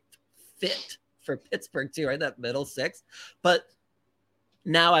perfect fit for Pittsburgh too, right? That middle six. But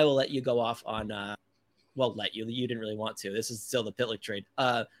now I will let you go off on you didn't really want to. This is still the Pitlick trade.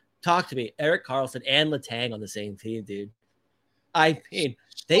 Talk to me. Erik Karlsson and Letang on the same team, dude. I mean,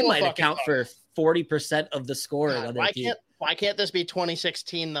 they might account for 40% of the scoring on their team. Why can't this be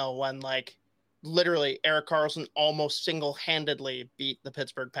 2016 though, when like literally Erik Karlsson almost single-handedly beat the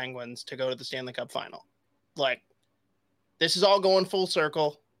Pittsburgh Penguins to go to the Stanley Cup final? Like, this is all going full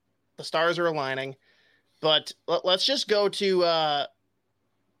circle. The stars are aligning. But let's just go to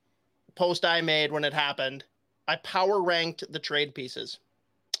post I made when it happened. I power ranked the trade pieces.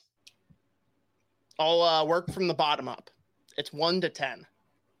 I'll work from the bottom up. It's 1 to 10.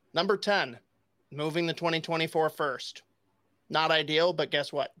 Number 10, moving the 2024 first. Not ideal, but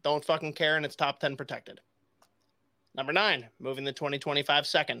guess what? Don't fucking care, and it's top 10 protected. Number 9, moving the 2025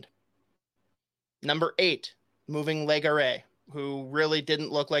 second. Number 8, moving Legare, who really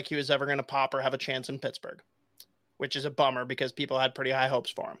didn't look like he was ever going to pop or have a chance in Pittsburgh, which is a bummer because people had pretty high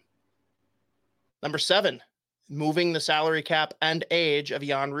hopes for him. Number 7, moving the salary cap and age of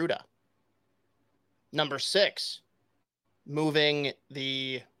Jan Ruda. Number 6, moving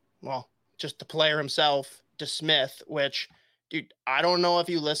just the player himself, DeSmith, which, dude, I don't know if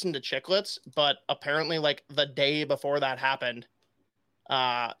you listened to Chicklets, but apparently like the day before that happened,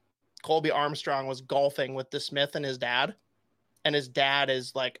 Colby Armstrong was golfing with DeSmith and his dad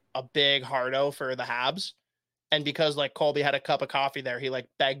is like a big hardo for the Habs. And because like Colby had a cup of coffee there, he like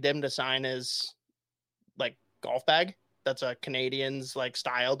begged him to sign his like golf bag. That's a Canadian's like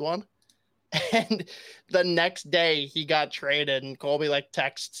styled one. And the next day he got traded and Colby like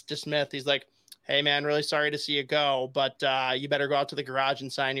texts DeSmith. He's like, "Hey man, really sorry to see you go, but you better go out to the garage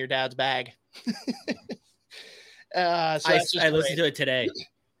and sign your dad's bag." I listened to it today.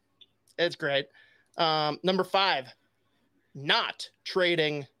 It's great. Number 5, not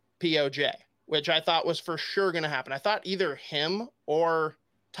trading POJ, which I thought was for sure going to happen. I thought either him or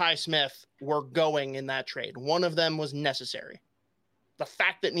Ty Smith were going in that trade. One of them was necessary. The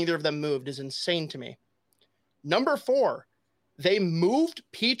fact that neither of them moved is insane to me. Number 4, they moved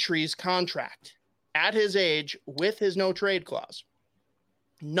Petrie's contract at his age with his no trade clause.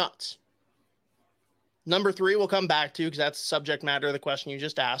 Nuts. Number 3 we'll come back to because that's the subject matter of the question you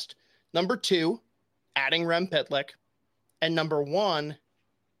just asked. Number 2, adding Rem Pitlick. And number 1,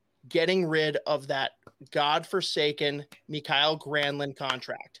 getting rid of that godforsaken Mikael Granlund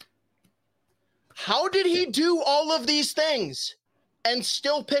contract. How did he do all of these things and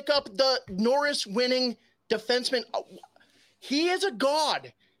still pick up the Norris winning defenseman? He is a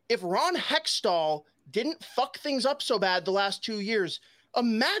god. If Ron Hextall didn't fuck things up so bad the last 2 years,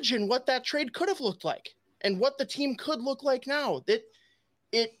 imagine what that trade could have looked like and what the team could look like now.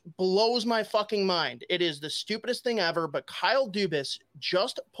 It blows my fucking mind. It is the stupidest thing ever, but Kyle Dubas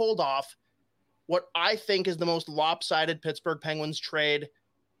just pulled off what I think is the most lopsided Pittsburgh Penguins trade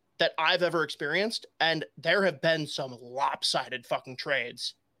that I've ever experienced, and there have been some lopsided fucking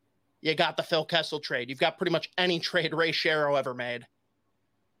trades. You got the Phil Kessel trade. You've got pretty much any trade Ray Shero ever made.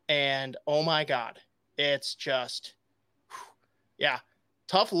 And, oh my God, it's just, yeah.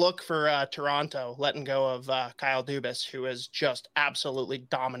 Tough look for Toronto, letting go of Kyle Dubas, who is just absolutely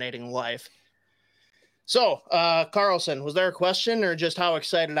dominating life. So, Karlsson, was there a question or just how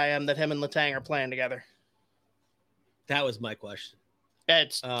excited I am that him and Letang are playing together? That was my question.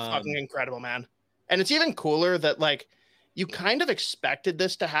 It's fucking incredible, man. And it's even cooler that, like, you kind of expected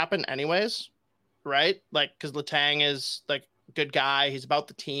this to happen anyways, right? Like, because Letang is, like, a good guy. He's about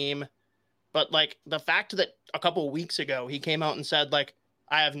the team. But, like, the fact that a couple of weeks ago he came out and said, like,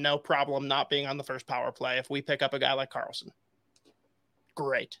 I have no problem not being on the first power play if we pick up a guy like Karlsson.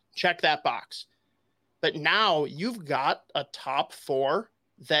 Great. Check that box. But now you've got a top 4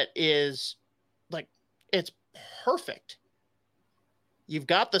 that is, like, it's perfect. You've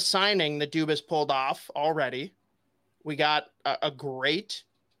got the signing that Dubas pulled off already. We got a great,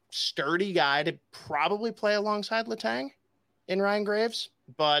 sturdy guy to probably play alongside Letang in Ryan Graves,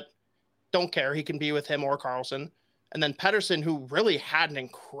 but don't care. He can be with him or Karlsson. And then Pettersson, who really had an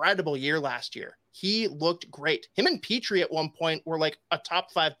incredible year last year. He looked great. Him and Petrie at one point were like a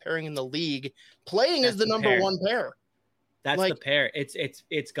top 5 pairing in the league, playing as the number 1 pair. That's like, the pair.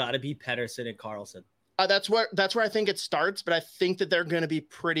 It's got to be Pettersson and Karlsson. That's where I think it starts, but I think that they're going to be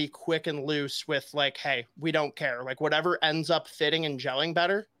pretty quick and loose with like, hey, we don't care. Like whatever ends up fitting and gelling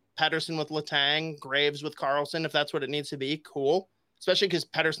better, Pettersson with Letang, Graves with Karlsson, if that's what it needs to be, cool. Especially because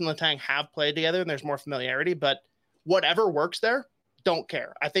Pettersson and Letang have played together and there's more familiarity, but whatever works there, don't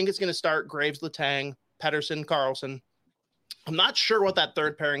care. I think it's going to start Graves, Letang, Pettersson, Karlsson. I'm not sure what that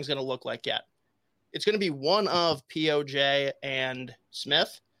third pairing is going to look like yet. It's going to be one of POJ and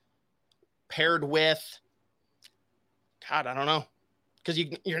Smith paired with, God, I don't know. Because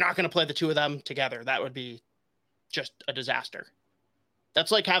you're not going to play the two of them together. That would be just a disaster.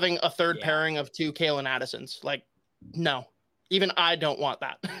 That's like having a third pairing of two Kalen Addisons. Like, no. Even I don't want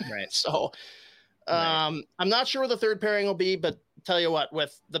that. Right. So I'm not sure what the third pairing will be, but tell you what,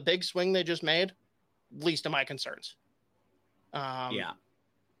 with the big swing they just made, least of my concerns.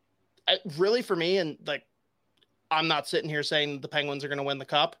 Really, for me, and like, I'm not sitting here saying the Penguins are going to win the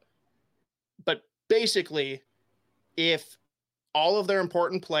cup, but basically, if all of their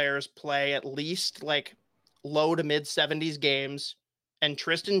important players play at least like low to mid 70s games and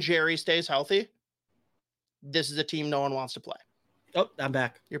Tristan Jarry stays healthy, this is a team no one wants to play. Oh, I'm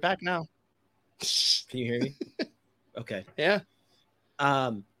back. You're back now. Can you hear me? Okay. Yeah.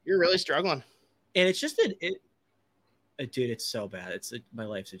 You're really struggling. And it's just dude, it's so bad. My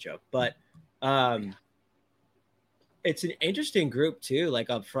life's a joke. But it's an interesting group too. Like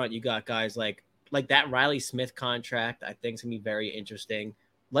up front, you got guys like that Riley Smith contract. I think is gonna be very interesting.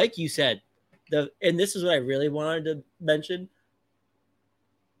 Like you said, and this is what I really wanted to mention.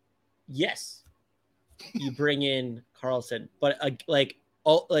 Yes, you bring in Karlsson, but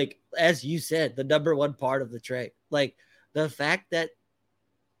as you said, the number one part of the trade, like the fact that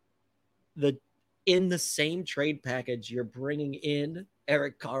in the same trade package, you're bringing in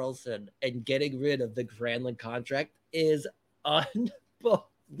Erik Karlsson and getting rid of the Granlund contract is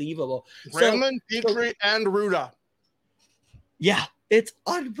unbelievable. Granlund, Petrie, and Ruda. Yeah, it's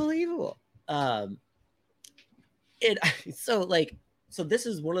unbelievable. So this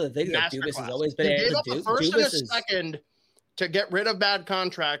is one of the things that Dubas has always been able to do. A first and a second to get rid of bad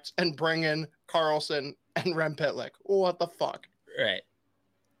contracts and bring in Karlsson and Rem Pitlick. What the fuck?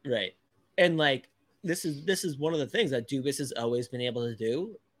 Right. And like this is one of the things that Dubas has always been able to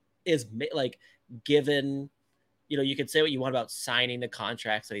do is like, given, you could say what you want about signing the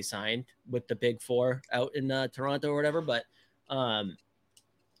contracts that he signed with the big four out in Toronto or whatever, but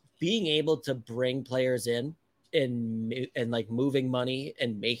being able to bring players in and like moving money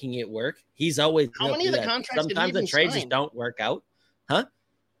and making it work. He's always how many of the contracts sometimes the trades just don't work out. Huh?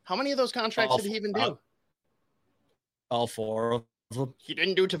 How many of those contracts did he even do? All four of them. He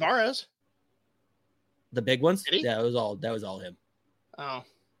didn't do Tavares. The big ones? Yeah, that was all him. Oh.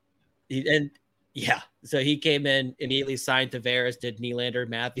 So he came in, immediately signed Tavares, did Nylander,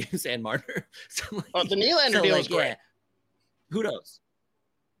 Matthews, and Marner. So the Nylander deal was great. Yeah, who knows?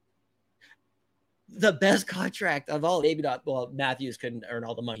 The best contract of all, maybe not. Well, Matthews couldn't earn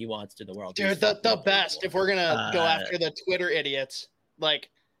all the money he wants to the world. Dude, the best. If we're gonna go after the Twitter idiots, like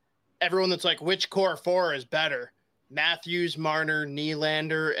everyone that's like, which core four is better? Matthews, Marner,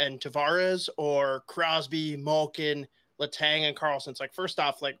 Nylander, and Tavares, or Crosby, Malkin, Letang, and Karlsson? It's like, first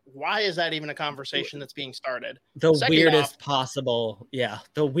off, like, why is that even a conversation that's being started? The weirdest possible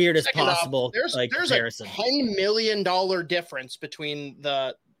comparison. There's a $10 million difference between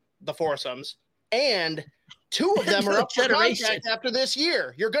the foursomes. And two of them are up for contract after this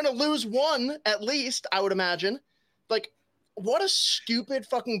year. You're going to lose one at least, I would imagine. Like, what a stupid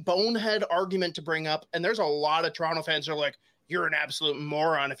fucking bonehead argument to bring up. And there's a lot of Toronto fans that are like, you're an absolute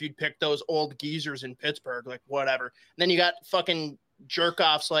moron if you'd pick those old geezers in Pittsburgh. Like, whatever. And then you got fucking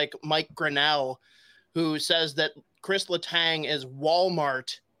jerk-offs like Mike Grinnell, who says that Chris Letang is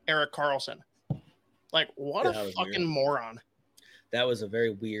Walmart Erik Karlsson. Like, what a fucking weird moron. That was a very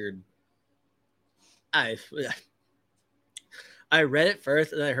weird... I read it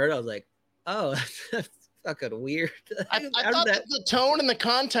first and I heard it, I was like, oh, that's fucking weird. I thought that the tone and the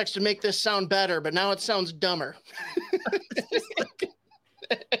context would make this sound better, but now it sounds dumber.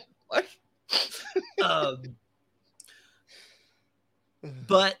 What?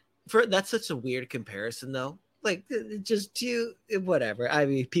 But that's such a weird comparison though. Like, just whatever. I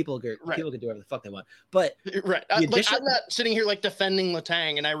mean, people can do whatever the fuck they want. But I'm not sitting here like defending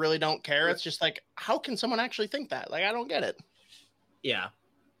Letang, and I really don't care. It's just like, how can someone actually think that? Like, I don't get it. Yeah.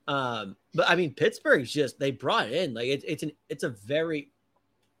 But I mean, Pittsburgh's they brought it in. Like, it's a very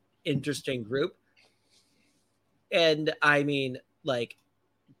interesting group. And I mean, like,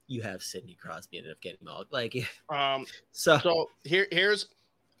 you have Sidney Crosby ended up getting all like. So here's,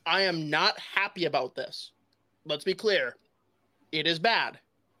 I am not happy about this. Let's be clear. It is bad.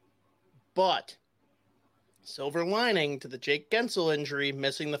 But silver lining to the Jake Gensel injury,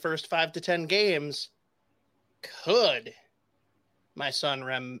 missing the first 5 to 10 games, could my son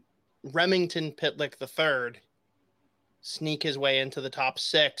Remington Pitlick III sneak his way into the top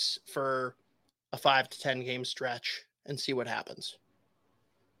 6 for a 5 to 10 game stretch and see what happens.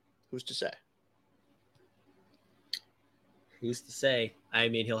 Who's to say? Who's to say? I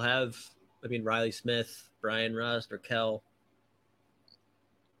mean, he'll have, Riley Smith, Brian Rust, Raquel.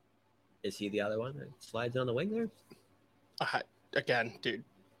 Is he the other one that slides on the wing there? Again, dude,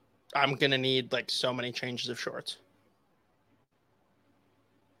 I'm going to need like so many changes of shorts.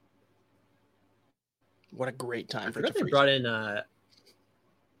 What a great time for it to brought in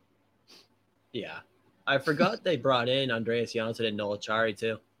I forgot they brought in Andreas Janssen and Noel Acciari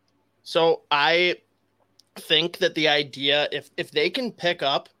too. So I think that the idea, if they can pick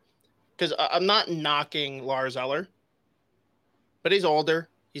up, because I'm not knocking Lars Eller, but he's older.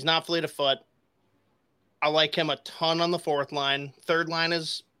 He's not fleet of foot. I like him a ton on the fourth line. Third line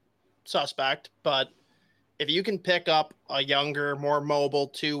is suspect, but if you can pick up a younger, more mobile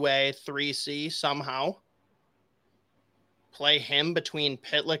 2-way 3C somehow, play him between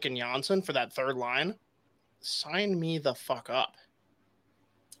Pitlick and Janssen for that third line, sign me the fuck up.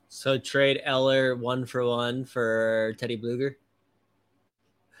 So trade Eller 1-for-1 for Teddy Bluger?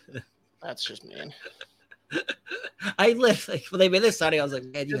 That's just mean. I lived like when they made this signing, I was like,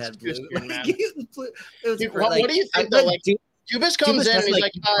 man, you had blue. What do you think though? Like Judd'z comes in and he's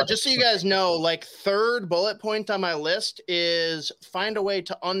like, just so you guys know, like third bullet point on my list is find a way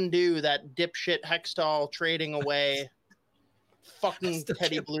to undo that dipshit Hextall trading away fucking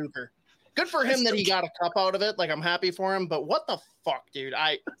Teddy Bluger. Good for him that he got a cup out of it. Like I'm happy for him, but what the fuck, dude?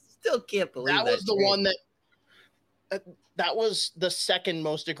 I still can't believe that was the one that was the second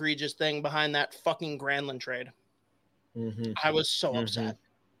most egregious thing behind that fucking Granlund trade. Mm-hmm. I was so upset.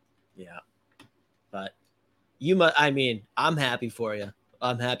 Yeah. But I'm happy for you.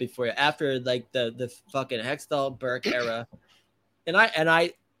 I'm happy for you. After like the fucking Hextall Burke era.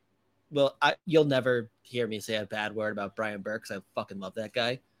 You'll never hear me say a bad word about Brian Burke because I fucking love that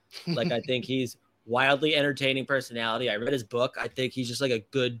guy. Like I think he's wildly entertaining personality. I read his book. I think he's just like a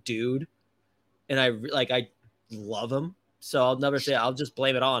good dude. And I love him. So I'll never say, I'll just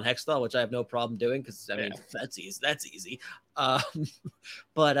blame it all on Hextall, which I have no problem doing because that's easy.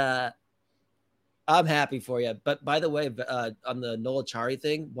 But I'm happy for you. But by the way, on the Noel Acciari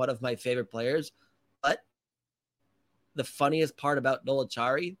thing, one of my favorite players. But the funniest part about Noel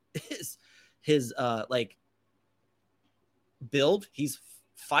Acciari is his build. He's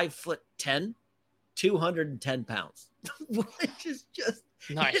 5'10", 210 pounds, which is just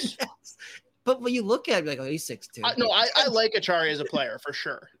nice. But when you look at him, like, oh, he's 6'2". I like Acciari as a player for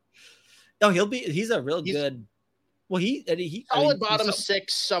sure. No, he's a real good. Well, he solid bottom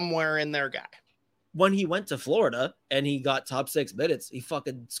six somewhere in there guy. When he went to Florida and he got top 6 minutes, he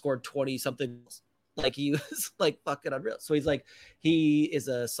fucking scored 20 something. Like he was like fucking unreal. So he is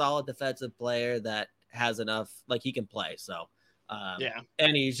a solid defensive player that has enough, like he can play. So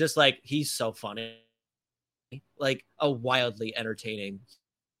and he's just like, he's so funny, like a wildly entertaining.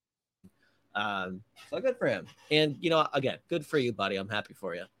 So good for him. And again, good for you, buddy. I'm happy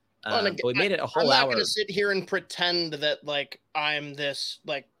for you. But we made it a whole hour. I'm not going to sit here and pretend that like I'm this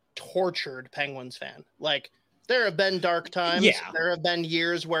like tortured Penguins fan. Like there have been dark times. Yeah. There have been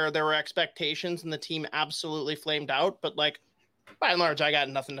years where there were expectations and the team absolutely flamed out. But like by and large, I got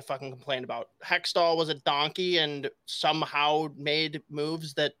nothing to fucking complain about. Hextall was a donkey and somehow made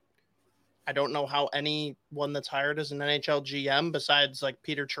moves that I don't know how anyone that's hired as an NHL GM besides like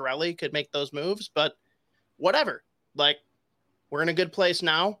Peter Chiarelli could make those moves, but whatever. Like we're in a good place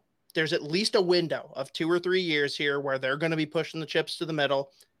now. There's at least a window of 2 or 3 years here where they're going to be pushing the chips to the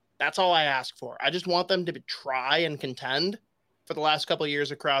middle. That's all I ask for. I just want them to try and contend for the last couple of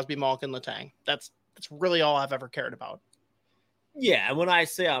years of Crosby, Malkin, Letang. That's really all I've ever cared about. Yeah, and when I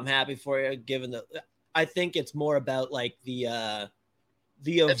say I'm happy for you, I think it's more about like the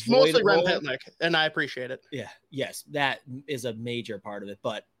it's mostly Rem Pitlick, and I appreciate it. Yeah, yes, that is a major part of it.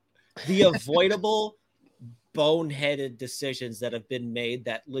 But the avoidable, boneheaded decisions that have been made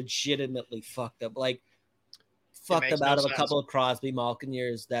that legitimately fucked up, like fucked them out of a couple of Crosby, Malkin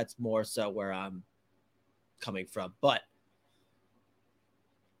years. That's more so where I'm coming from. But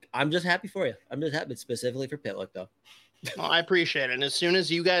I'm just happy for you. I'm just happy specifically for Pitlick, though. Well, I appreciate it. And as soon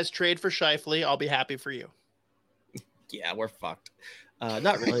as you guys trade for Scheifele, I'll be happy for you. Yeah, we're fucked.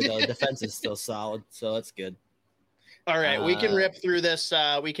 Not really, though. Defense is still solid, so that's good. All right, we can rip through this.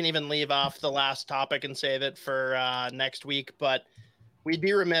 We can even leave off the last topic and save it for next week. But we'd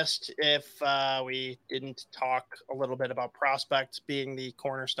be remiss if we didn't talk a little bit about prospects being the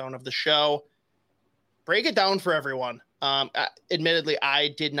cornerstone of the show. Break it down for everyone. Admittedly, I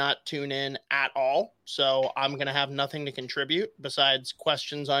did not tune in at all, so I'm going to have nothing to contribute besides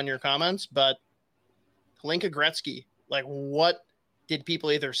questions on your comments. But Hlinka Gretzky, like what did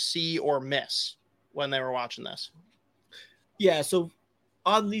people either see or miss when they were watching this? Yeah, so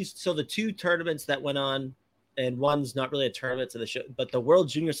the two tournaments that went on, and one's not really a tournament to the show, but the World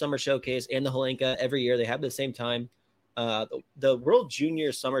Junior Summer Showcase and the Holinka, every year they have the same time. The World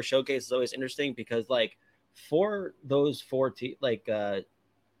Junior Summer Showcase is always interesting because like for those four teams, like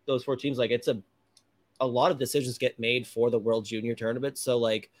it's a lot of decisions get made for the World Junior tournament. So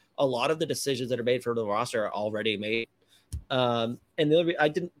like a lot of the decisions that are made for the roster are already made. And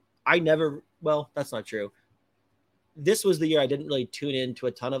that's not true. This was the year I didn't really tune into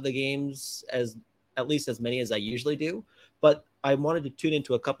a ton of the games, at least as many as I usually do, but I wanted to tune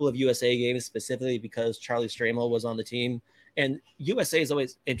into a couple of USA games specifically because Charlie STRAMEL was on the team. And USA is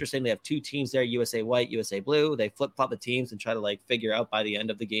always interesting. They have two teams there, USA White, USA Blue. They flip-flop the teams and try to like figure out by the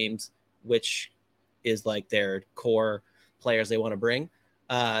end of the games which is like their core players they want to bring.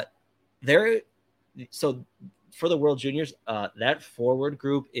 So for the World Juniors, that forward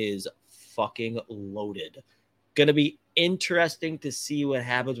group is fucking loaded. Gonna be interesting to see what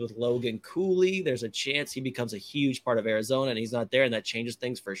happens with Logan Cooley. There's a chance he becomes a huge part of Arizona and he's not there, and that changes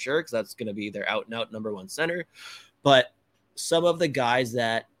things for sure because that's going to be their out-and-out number one center. But some of the guys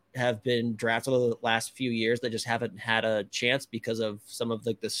that have been drafted over the last few years that just haven't had a chance because of some of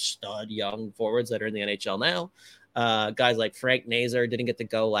like the stud young forwards that are in the NHL now. Guys like Frank Nazar didn't get to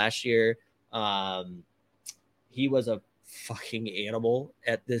go last year. He was a fucking animal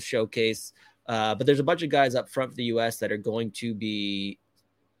at this showcase. But there's a bunch of guys up front for the U.S. that are going to be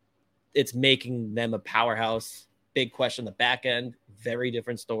 – it's making them a powerhouse. Big question the back end, very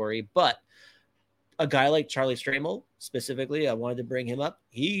different story. But a guy like Charlie STRAMEL, specifically, I wanted to bring him up.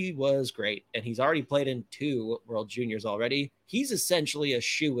 He was great, and he's already played in 2 World Juniors already. He's essentially a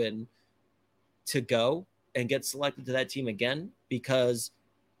shoo-in to go and get selected to that team again because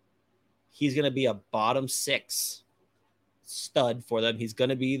he's going to be a bottom 6 stud for them. He's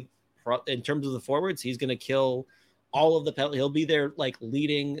going to be – in terms of the forwards, he's going to kill all of the penalty. He'll be their like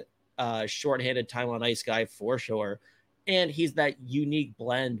leading shorthanded time on ice guy for sure. And he's that unique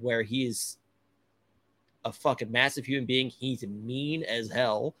blend where he's a fucking massive human being. He's mean as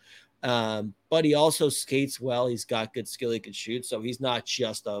hell. But he also skates well. He's got good skill. He can shoot. So he's not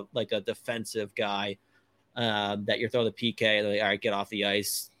just a defensive guy that you're throwing the PK and like, all right, get off the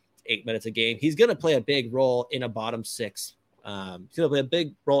ice 8 minutes a game. He's going to play a big role in a bottom 6. He's going to play a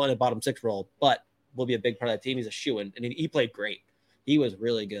big role in a bottom 6 role, but will be a big part of that team. He's a shoo-in, and he played great. He was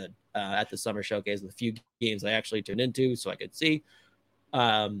really good at the summer showcase. The few games I actually tuned into so I could see.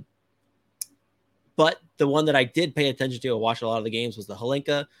 But the one that I did pay attention to, I watched a lot of the games, was the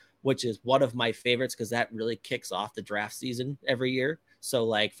Holinka, which is one of my favorites because that really kicks off the draft season every year. So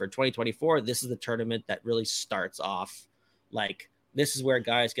like for 2024, this is the tournament that really starts off. Like this is where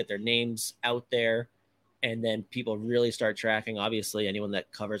guys get their names out there. And then people really start tracking. Obviously, anyone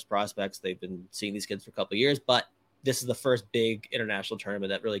that covers prospects, they've been seeing these kids for a couple of years. But this is the first big international tournament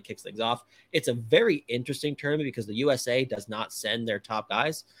that really kicks things off. It's a very interesting tournament because the USA does not send their top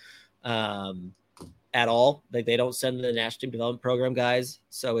guys at all. Like they don't send the national team development program guys.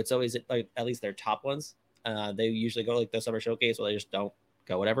 So it's always like at least their top ones. They usually go like the summer showcase, or they just don't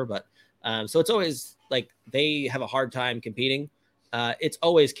go whatever. But so it's always like they have a hard time competing. It's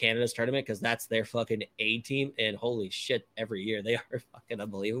always Canada's tournament because that's their fucking A team, and holy shit, every year they are fucking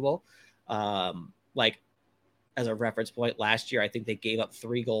unbelievable. Like as a reference point, last year I think they gave up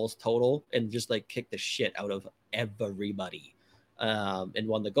 3 goals total and just like kicked the shit out of everybody and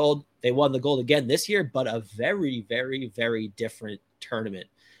won the gold. They won the gold again this year, but a very, very, very different tournament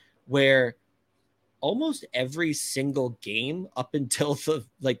where almost every single game up until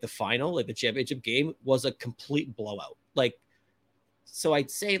the final, like the championship game, was a complete blowout. Like. So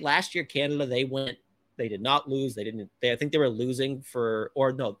I'd say last year, Canada, they did not lose. I think they were losing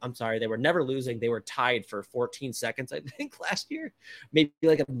they were never losing. They were tied for 14 seconds, I think, last year, maybe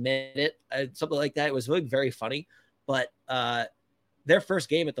like a minute, something like that. It was really very funny. But their first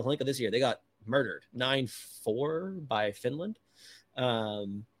game at the Holinka this year, they got murdered 9-4 by Finland.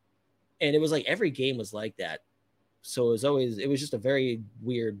 And it was like every game was like that. So it was just a very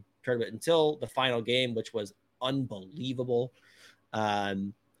weird tournament until the final game, which was unbelievable.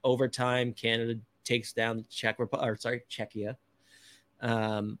 Overtime, Canada takes down Czechia.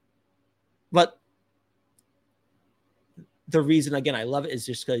 But the reason, again, I love it is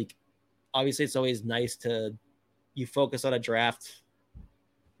just like, obviously it's always nice you focus on a draft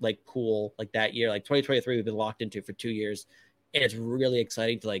like pool like that year, like 2023 we've been locked into for 2 years. And it's really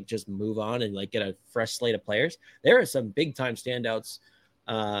exciting to like just move on and like get a fresh slate of players. There are some big time standouts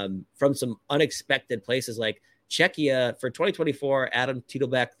from some unexpected places. Like Czechia for 2024, Adam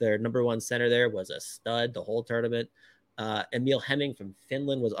Titelbeck, their number 1 center there, was a stud the whole tournament. Emil Hemming from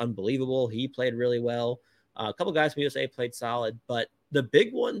Finland was unbelievable. He played really well. A couple guys from USA played solid, but the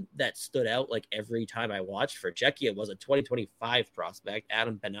big one that stood out like every time I watched for Czechia was a 2025 prospect,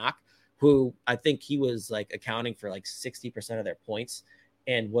 Adam Banach, who I think he was like accounting for like 60% of their points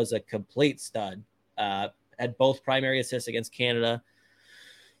and was a complete stud. Had both primary assists against Canada.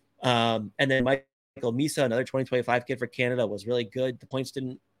 And then Michael Misa, another 2025 kid for Canada, was really good. The points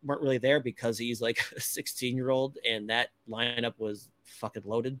weren't really there because he's like a 16-year-old and that lineup was fucking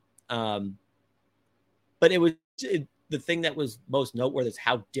loaded. But the thing that was most noteworthy is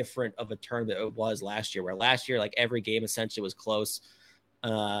how different of a tournament it was last year, where last year, like every game essentially was close.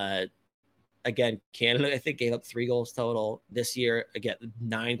 Again, Canada, I think, gave up 3 goals total. This year, again,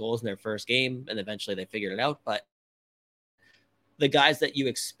 9 goals in their first game, and eventually they figured it out. But the guys that you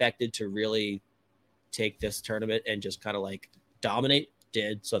expected to really take this tournament and just kind of like dominate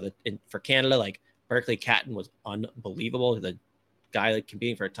did. So that for Canada, like Berkeley Catton was unbelievable. The guy like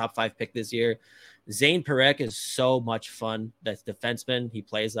competing for a top 5 pick this year. Zane Perek is so much fun. That's defenseman. He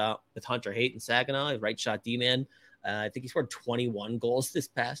plays out with Hunter Haight and Saginaw, right shot D-man. I think he scored 21 goals this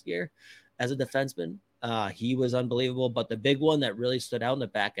past year as a defenseman. He was unbelievable. But the big one that really stood out in the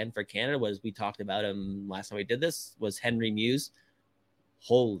back end for Canada was, we talked about him last time we did this, was Henry Muse.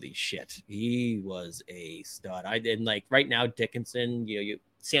 Holy shit. He was a stud. And like right now, Dickinson,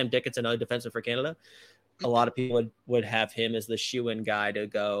 Sam Dickinson, another defenseman for Canada. A lot of people would have him as the shoe-in guy to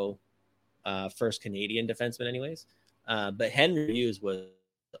go first Canadian defenseman anyways. But Henry Muse was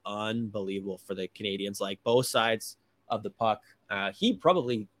unbelievable for the Canadians, like both sides of the puck. He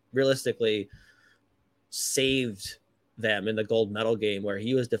probably realistically saved them in the gold medal game, where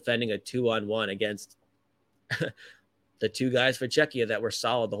he was defending a 2-on-1 against the 2 guys for Czechia that were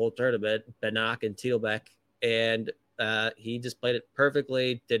solid the whole tournament, Banach and Teelbeck. And he just played it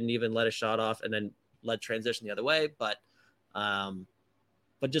perfectly, didn't even let a shot off, and then let transition the other way. But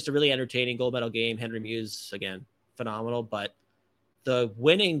just a really entertaining gold medal game. Henry Muse, again, phenomenal. But the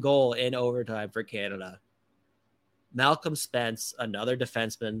winning goal in overtime for Canada, Malcolm Spence, another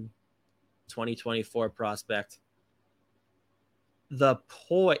defenseman, 2024 prospect. First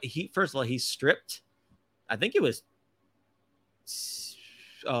of all, he stripped, I think it was,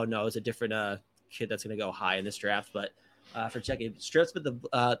 oh no, it's a different kid that's going to go high in this draft. But for Czechia, strips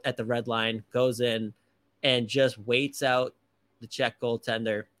at the red line, goes in and just waits out the Czech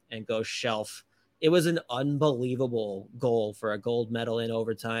goaltender and goes shelf. It was an unbelievable goal for a gold medal in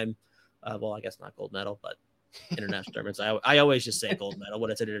overtime. Well, I guess not gold medal, but international tournaments. I always just say gold medal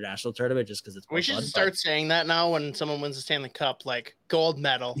when it's an international tournament, just because it's more we should fun, start saying that now when someone wins the Stanley Cup, like gold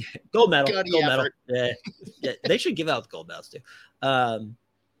medal. Gold medal. Yeah, they should give out gold medals too.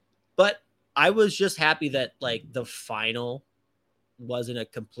 But I was just happy that like the final wasn't a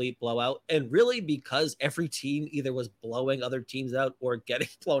complete blowout, and really because every team either was blowing other teams out or getting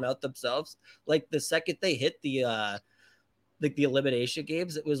blown out themselves. Like the second they hit the elimination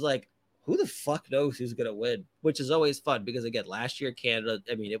games, it was like, who the fuck knows who's going to win, which is always fun because, again, last year, Canada,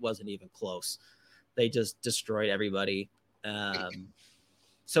 I mean, it wasn't even close. They just destroyed everybody. So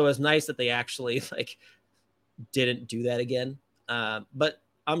it was nice that they actually like didn't do that again. But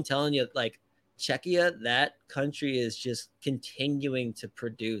I'm telling you, like Czechia, that country is just continuing to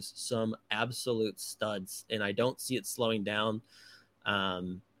produce some absolute studs, and I don't see it slowing down.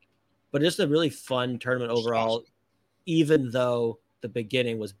 But just a really fun tournament overall, even though the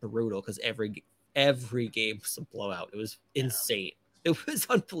beginning was brutal because every game was a blowout. It was insane. It was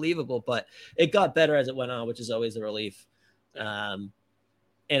unbelievable, but it got better as it went on, which is always a relief. And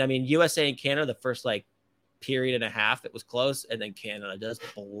I mean, USA and Canada, the first like period and a half, it was close, and then Canada just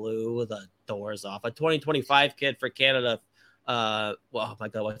blew the doors off. A 2025 kid for Canada. Well, oh my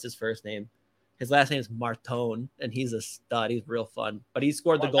God, what's his first name? His last name is Martone, and he's a stud. He's real fun, but he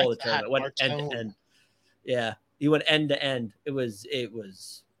scored the goal of the tournament. Went end to end. Yeah. He went end to end. It was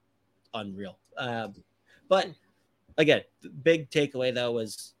unreal. But again, the big takeaway though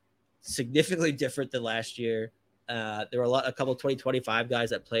was significantly different than last year. There were a couple of 2025 guys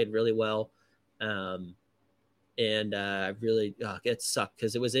that played really well. Really it sucked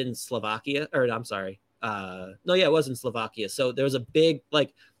because it was in Slovakia, or I'm sorry. It was in Slovakia. So there was a big,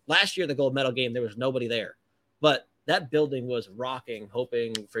 like last year, the gold medal game, there was nobody there, but that building was rocking,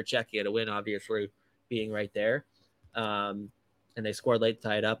 hoping for Czechia to win, obviously being right there. And they scored late to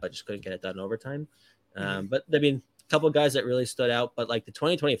tie it up. I just couldn't get it done in overtime. But I mean, a couple of guys that really stood out, but like the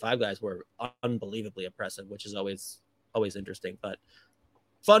 2025 guys were unbelievably impressive, which is always interesting, but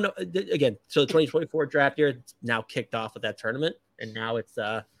fun again. So the 2024 draft year now kicked off with that tournament, and now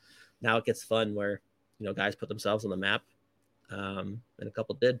now it gets fun where, guys put themselves on the map. And a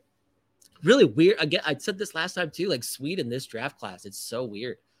couple did. really weird. Again, I said this last time too. Like Sweden, this draft class, it's so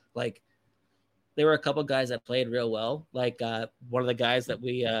weird. Like there were a couple guys that played real well. Like one of the guys that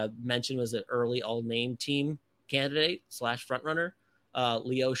we mentioned was an early all-name team candidate / frontrunner,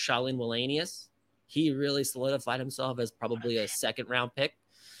 Leo Shalin Wallenius. He really solidified himself as probably a second-round pick.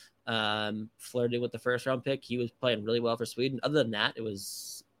 Flirting with the first-round pick. He was playing really well for Sweden. Other than that, it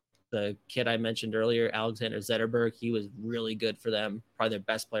was the kid I mentioned earlier, Alexander Zetterberg. He was really good for them. Probably their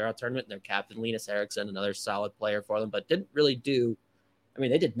best player on tournament. Their captain, Linus Eriksson, another solid player for them, but didn't really do. I mean,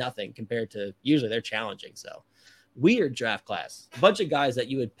 they did nothing compared to usually they're challenging. So weird draft class. A bunch of guys that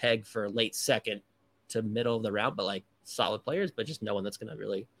you would peg for late second to middle of the round, but like solid players, but just no one that's going to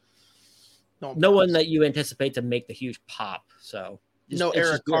really, no one that you anticipate to make the huge pop. So no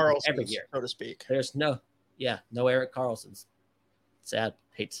Erik Karlsson every year, so to speak. There's no Erik Karlssons. Sad,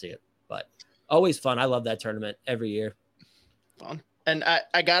 hate to see it, but always fun. I love that tournament every year. Fun. And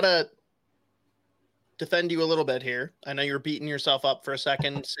I gotta defend you a little bit here. I know you're beating yourself up for a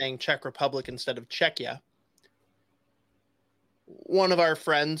second saying Czech Republic instead of Czechia. One of our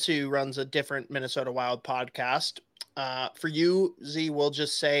friends who runs a different Minnesota Wild podcast, for you, Z, we'll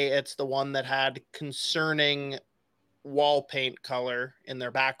just say it's the one that had concerning wall paint color in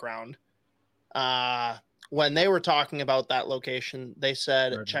their background. When they were talking about that location, they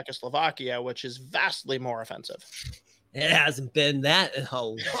said Czechoslovakia, which is vastly more offensive. It hasn't been that in a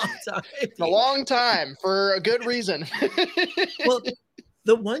long time. A long time for a good reason. Well,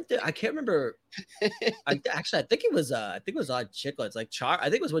 the one thing I can't remember. I think it was on Chicklets. Like Char, I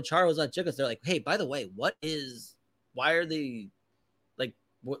think it was when Char was on Chicklets. They're like, "Hey, by the way, why are they like?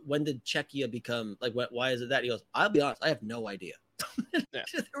 When did Czechia become like? Why is it that?" He goes, "I'll be honest, I have no idea." Yeah.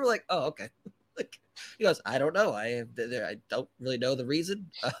 They were like, "Oh, okay." Like he goes, "I don't know. I don't really know the reason,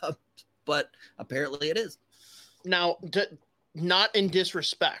 but apparently it is." Now, not in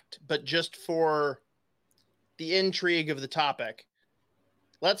disrespect, but just for the intrigue of the topic,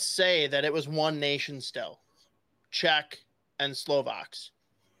 let's say that it was one nation still, Czech and Slovaks.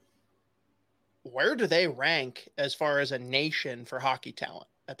 Where do they rank as far as a nation for hockey talent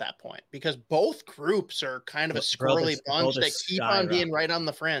at that point? Because both groups are kind of a squirrely bunch that keep on being right on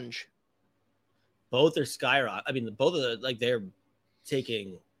the fringe. Both are skyrocket. I mean, both of the, like, they're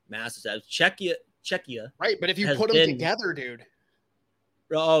taking massive steps. Czechia. Right, but if you put them together, dude.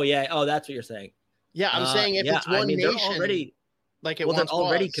 Oh, yeah. Oh, that's what you're saying. Yeah, I'm saying if it's one nation. They're already, like it they're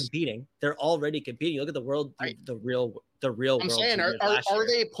already was. competing. They're already competing. Look at the world, right. the real I'm world. Saying, are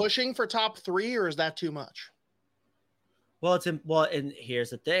they pushing for top 3 or is that too much? Well, and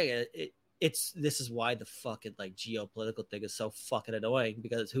here's the thing. This is why the fucking like geopolitical thing is so fucking annoying,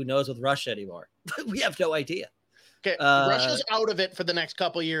 because who knows with Russia anymore? We have no idea. Okay, Russia's out of it for the next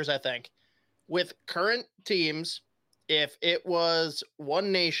couple years, I think. With current teams, if it was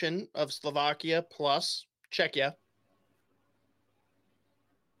one nation of Slovakia plus Czechia,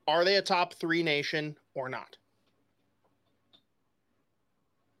 are they a top 3 nation or not?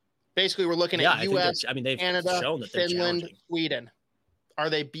 Basically, we're looking at U.S., they've Canada, shown that Finland, Sweden. Are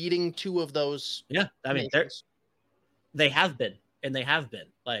they beating 2 of those? Yeah, I mean, they have been, and they have been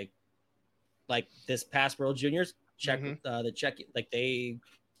like this past World Juniors. The Czech, like they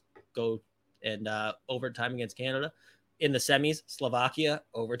go and overtime against Canada. In the semis, Slovakia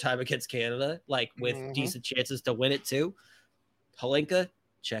overtime against Canada, like with decent chances to win it too. Holinka,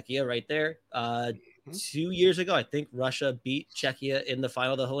 Czechia, right there. 2 years ago, I think Russia beat Czechia in the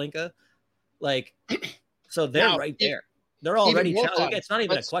final of the Holinka. Like, so they're now, right there. They're already challenging. It's not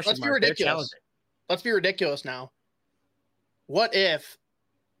even a question mark. They're challenging. Let's be ridiculous now. What if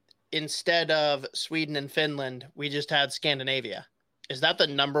instead of Sweden and Finland, we just had Scandinavia? Is that the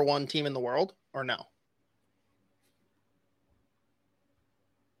number 1 team in the world or no?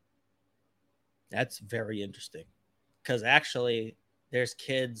 That's very interesting, because actually there's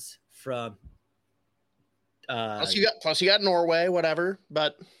kids from plus you got Norway, whatever,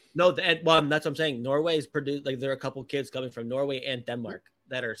 but no, that's what I'm saying. Norway's produced, like, there are a couple kids coming from Norway and Denmark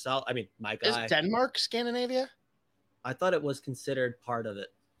that are solid. I mean, my guy. Is Denmark Scandinavia? I thought it was considered part of it.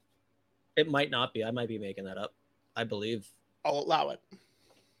 It might not be. I might be making that up. I believe. I'll allow it.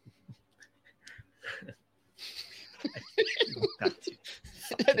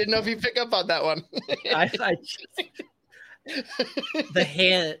 I didn't know if you pick up on that one. The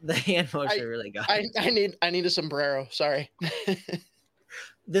hand motion really got. I need a sombrero. Sorry.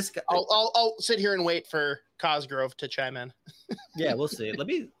 This guy. I'll sit here and wait for Cosgrove to chime in. Yeah, we'll see.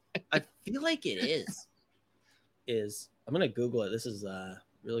 I feel like it is. I'm gonna Google it. This is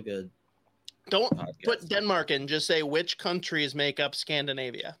really good. Don't put Denmark in. Just say which countries make up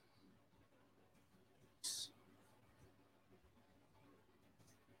Scandinavia.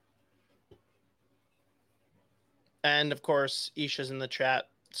 And of course, Isha's in the chat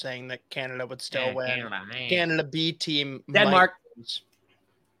saying that Canada would still win. Canada B team.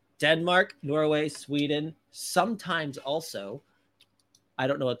 Denmark, Norway, Sweden. Sometimes also, I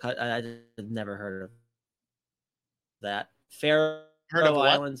don't know what. I've never heard of that. Faroe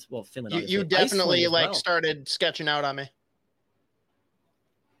Islands. Well, Finland. You definitely started sketching out on me.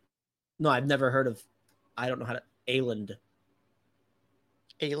 No, I've never heard of. I don't know how to. Åland.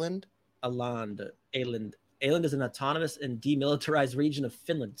 Åland. Åland is an autonomous and demilitarized region of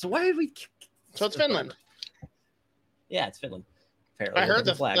Finland. So why did we? So it's Finland. Yeah, it's Finland. Apparently, I heard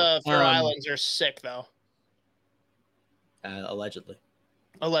the Faroe Islands are sick though. Allegedly.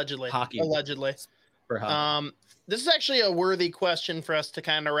 Hockey. Allegedly. For hockey. This is actually a worthy question for us to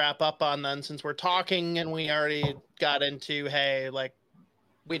kind of wrap up on then, since we're talking and we already got into, hey, like,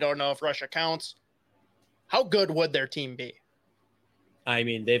 we don't know if Russia counts. How good would their team be? I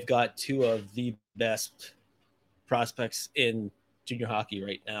mean, they've got two of the best prospects in junior hockey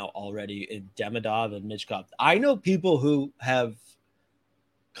right now already in Demidov and Michkov. I know people who have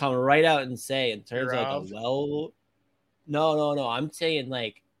come right out and say in terms of no. I'm saying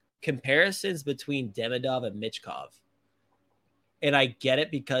like comparisons between Demidov and Michkov. And I get it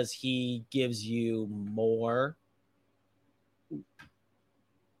because he gives you more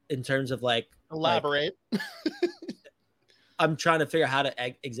in terms of like elaborate. I'm trying to figure out how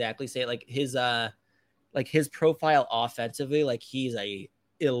to exactly say it. Like his profile offensively, like he's a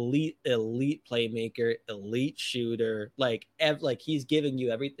elite playmaker, elite shooter, like he's giving you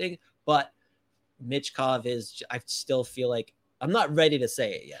everything. But Michkov is, I still feel like I'm not ready to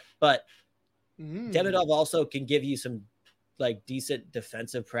say it yet, but Demidov also can give you some like decent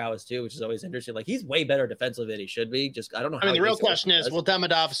defensive prowess too, which is always interesting. Like he's way better defensive than he should be. Just I don't know. I mean, the real question is, will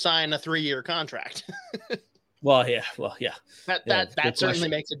Demidov sign a 3-year contract? Well, yeah. That certainly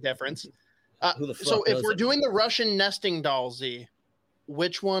makes a difference. So if we're doing the Russian nesting doll, Z,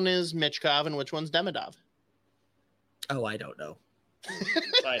 which one is Michkov and which one's Demidov? Oh, I don't know.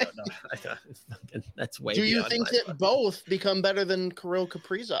 I don't know. That's way. Do you think that both become better than Kirill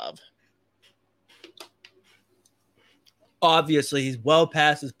Kaprizov? Obviously, he's well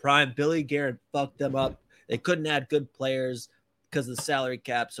past his prime. Billy Guerin fucked them up. They couldn't add good players because of the salary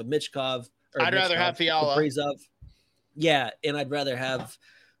cap. So I'd rather have Fiala. Kaprizov. Yeah, and I'd rather have,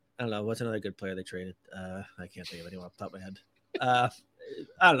 I don't know, what's another good player they traded? I can't think of anyone off the top of my head.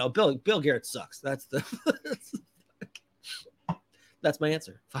 I don't know. Bill Garrett sucks. That's my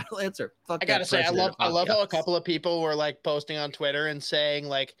answer. Final answer. I gotta say, I love how a couple of people were like posting on Twitter and saying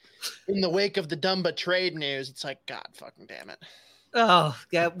like, in the wake of the Dumba trade news, it's like, God fucking damn it. Oh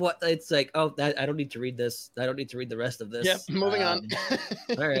yeah, what it's like? Oh, I don't need to read this. I don't need to read the rest of this. Yep, moving on.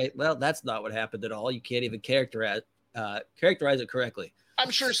 All right. Well, that's not what happened at all. You can't even characterize it correctly. I'm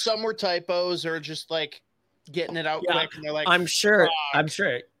sure some were typos or just like getting it out quick, and they're like, I'm sure.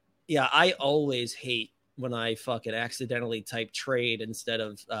 Yeah, I always hate when I fucking accidentally type trade instead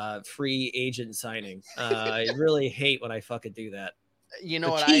of free agent signing. I really hate when I fucking do that. You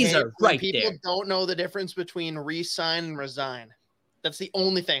know what I hate? When people don't know the difference between re-sign and resign. That's the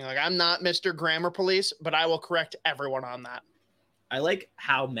only thing. Like, I'm not Mr. Grammar Police, but I will correct everyone on that. I like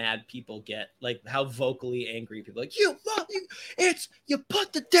how mad people get, like how vocally angry people like, you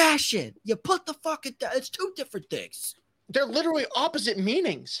put the dash in. You put the fucking dash. It's two different things. They're literally opposite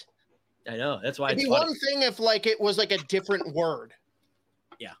meanings. I know. That's why it'd be one thing if like it was like a different word.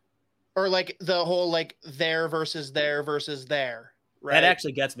 Yeah. Or like the whole like there versus there versus there. Right? That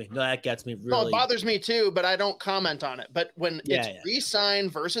actually gets me. No, that gets me really. No, it bothers me too, but I don't comment on it. But when it's re-sign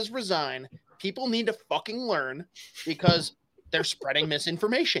versus resign, people need to fucking learn because they're spreading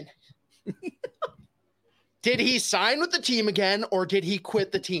misinformation. Did he sign with the team again or did he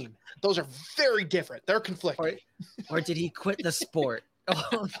quit the team? Those are very different. They're conflicting. Or did he quit the sport?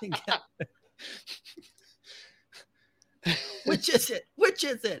 Oh, Which is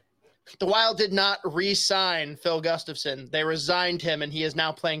it? The Wild did not re-sign Phil Gustafson. They resigned him, and he is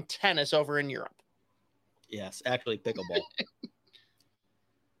now playing tennis over in Europe. Yes, actually pickleball.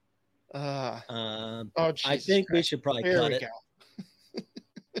 I think we should probably cut it.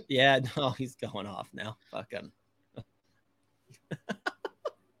 Yeah, no, he's going off now. Fuck him.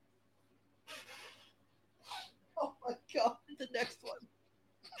 Oh my God, the next one.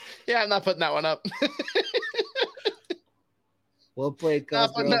 Yeah, I'm not putting that one up. We'll play.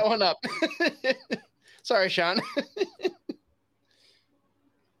 Not putting that one up. Sorry, Sean.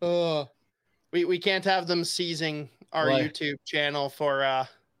 We can't have them seizing our YouTube channel for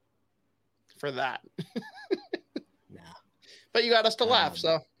that. Nah. But you got us to laugh,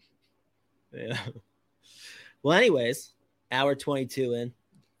 so. Yeah. Well, anyways, hour 22 in. I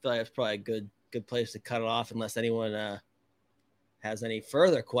feel like it's probably a good place to cut it off unless anyone has any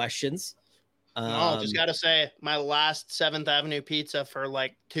further questions. No, just got to say, my last 7th Avenue pizza for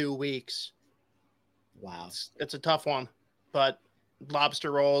like 2 weeks. Wow. It's a tough one, but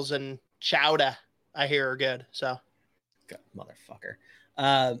lobster rolls and chowder, I hear, are good. So, God, motherfucker.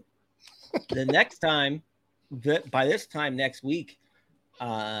 The next time, by this time next week,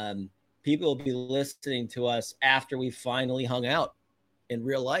 people will be listening to us after we finally hung out in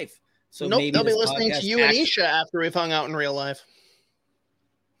real life. So nope, maybe they'll be listening to you and Isha after we've hung out in real life.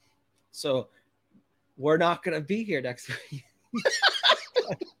 So we're not going to be here next week.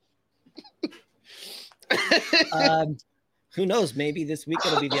 Who knows? Maybe this week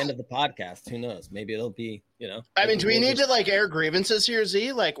it'll be the end of the podcast. Who knows? Maybe it'll be, I mean, do we need to like air grievances here,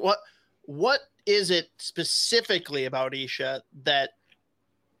 Z? Like what is it specifically about Isha that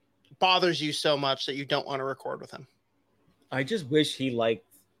bothers you so much that you don't want to record with him? I just wish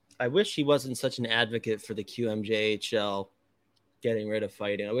I wish he wasn't such an advocate for the QMJHL getting rid of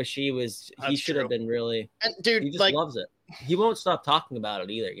fighting. I wish he was. He should have been really. And dude, he just loves it. He won't stop talking about it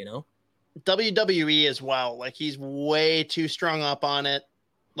either. WWE as well. Like he's way too strung up on it.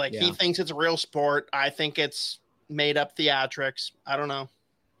 Like he thinks it's a real sport. I think it's made up theatrics. I don't know.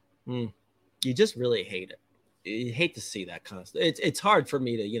 You just really hate it. You hate to see that kind of stuff. It's hard for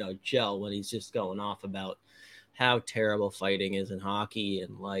me to gel when he's just going off about how terrible fighting is in hockey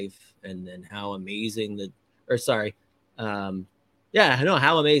and life, and then how amazing how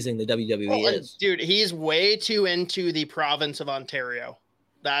amazing the WWE is. Dude, he's way too into the province of Ontario.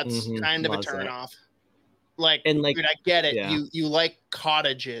 That's kind of a turnoff. Dude, I get it. Yeah. You like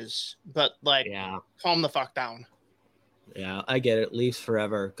cottages, but calm the fuck down. Yeah, I get it. Leafs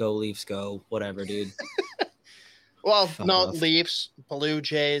forever. Go Leafs, go. Whatever, dude. Well, Leafs, Blue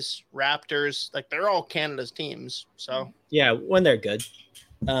Jays, Raptors, they're all Canada's teams. So yeah, when they're good.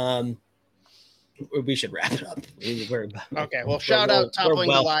 We should wrap it up. Okay, well, shout out Toppling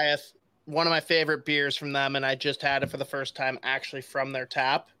Goliath. One of my favorite beers from them, and I just had it for the first time actually from their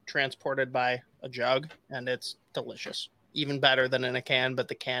tap, transported by a jug, and it's delicious. Even better than in a can, but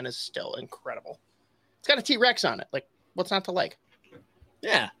the can is still incredible. It's got a T-Rex on it. What's not to like?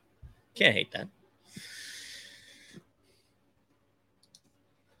 Yeah, can't hate that.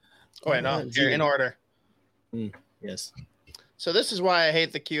 Oh, wait, no, you're in order. Yes. So this is why I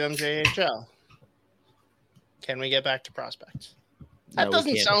hate the QMJHL. Can we get back to prospects? That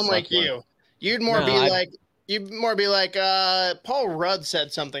doesn't sound like you. You'd more be like Paul Rudd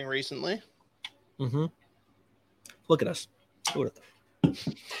said something recently. Look at us.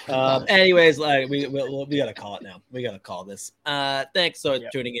 Anyways, we gotta call it now. We gotta call this. Thanks for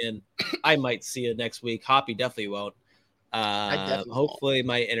tuning in. I might see you next week. Hoppy definitely won't. Hopefully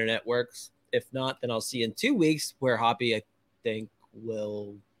my internet works. If not, then I'll see you in 2 weeks, where Hoppy I think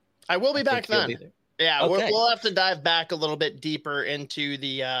will. I will be back then. Yeah, okay. We'll have to dive back a little bit deeper into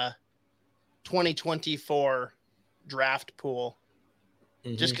the 2024 draft pool.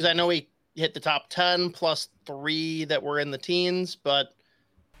 Just because I know we hit the top 10 plus 3 that were in the teens, but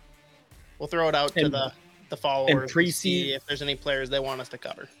we'll throw it out to the followers and see if there's any players they want us to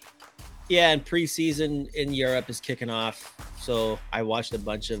cover. Yeah, and preseason in Europe is kicking off. So I watched a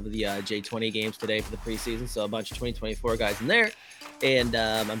bunch of the J20 games today for the preseason. So a bunch of 2024 guys in there. And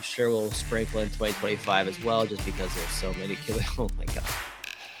I'm sure we'll sprinkle in 2025 as well, just because there's so many killers. Oh, my God.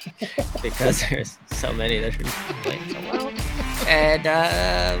 Because there's so many that are playing so well.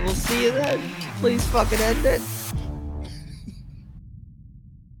 And we'll see you then. Please fucking end it.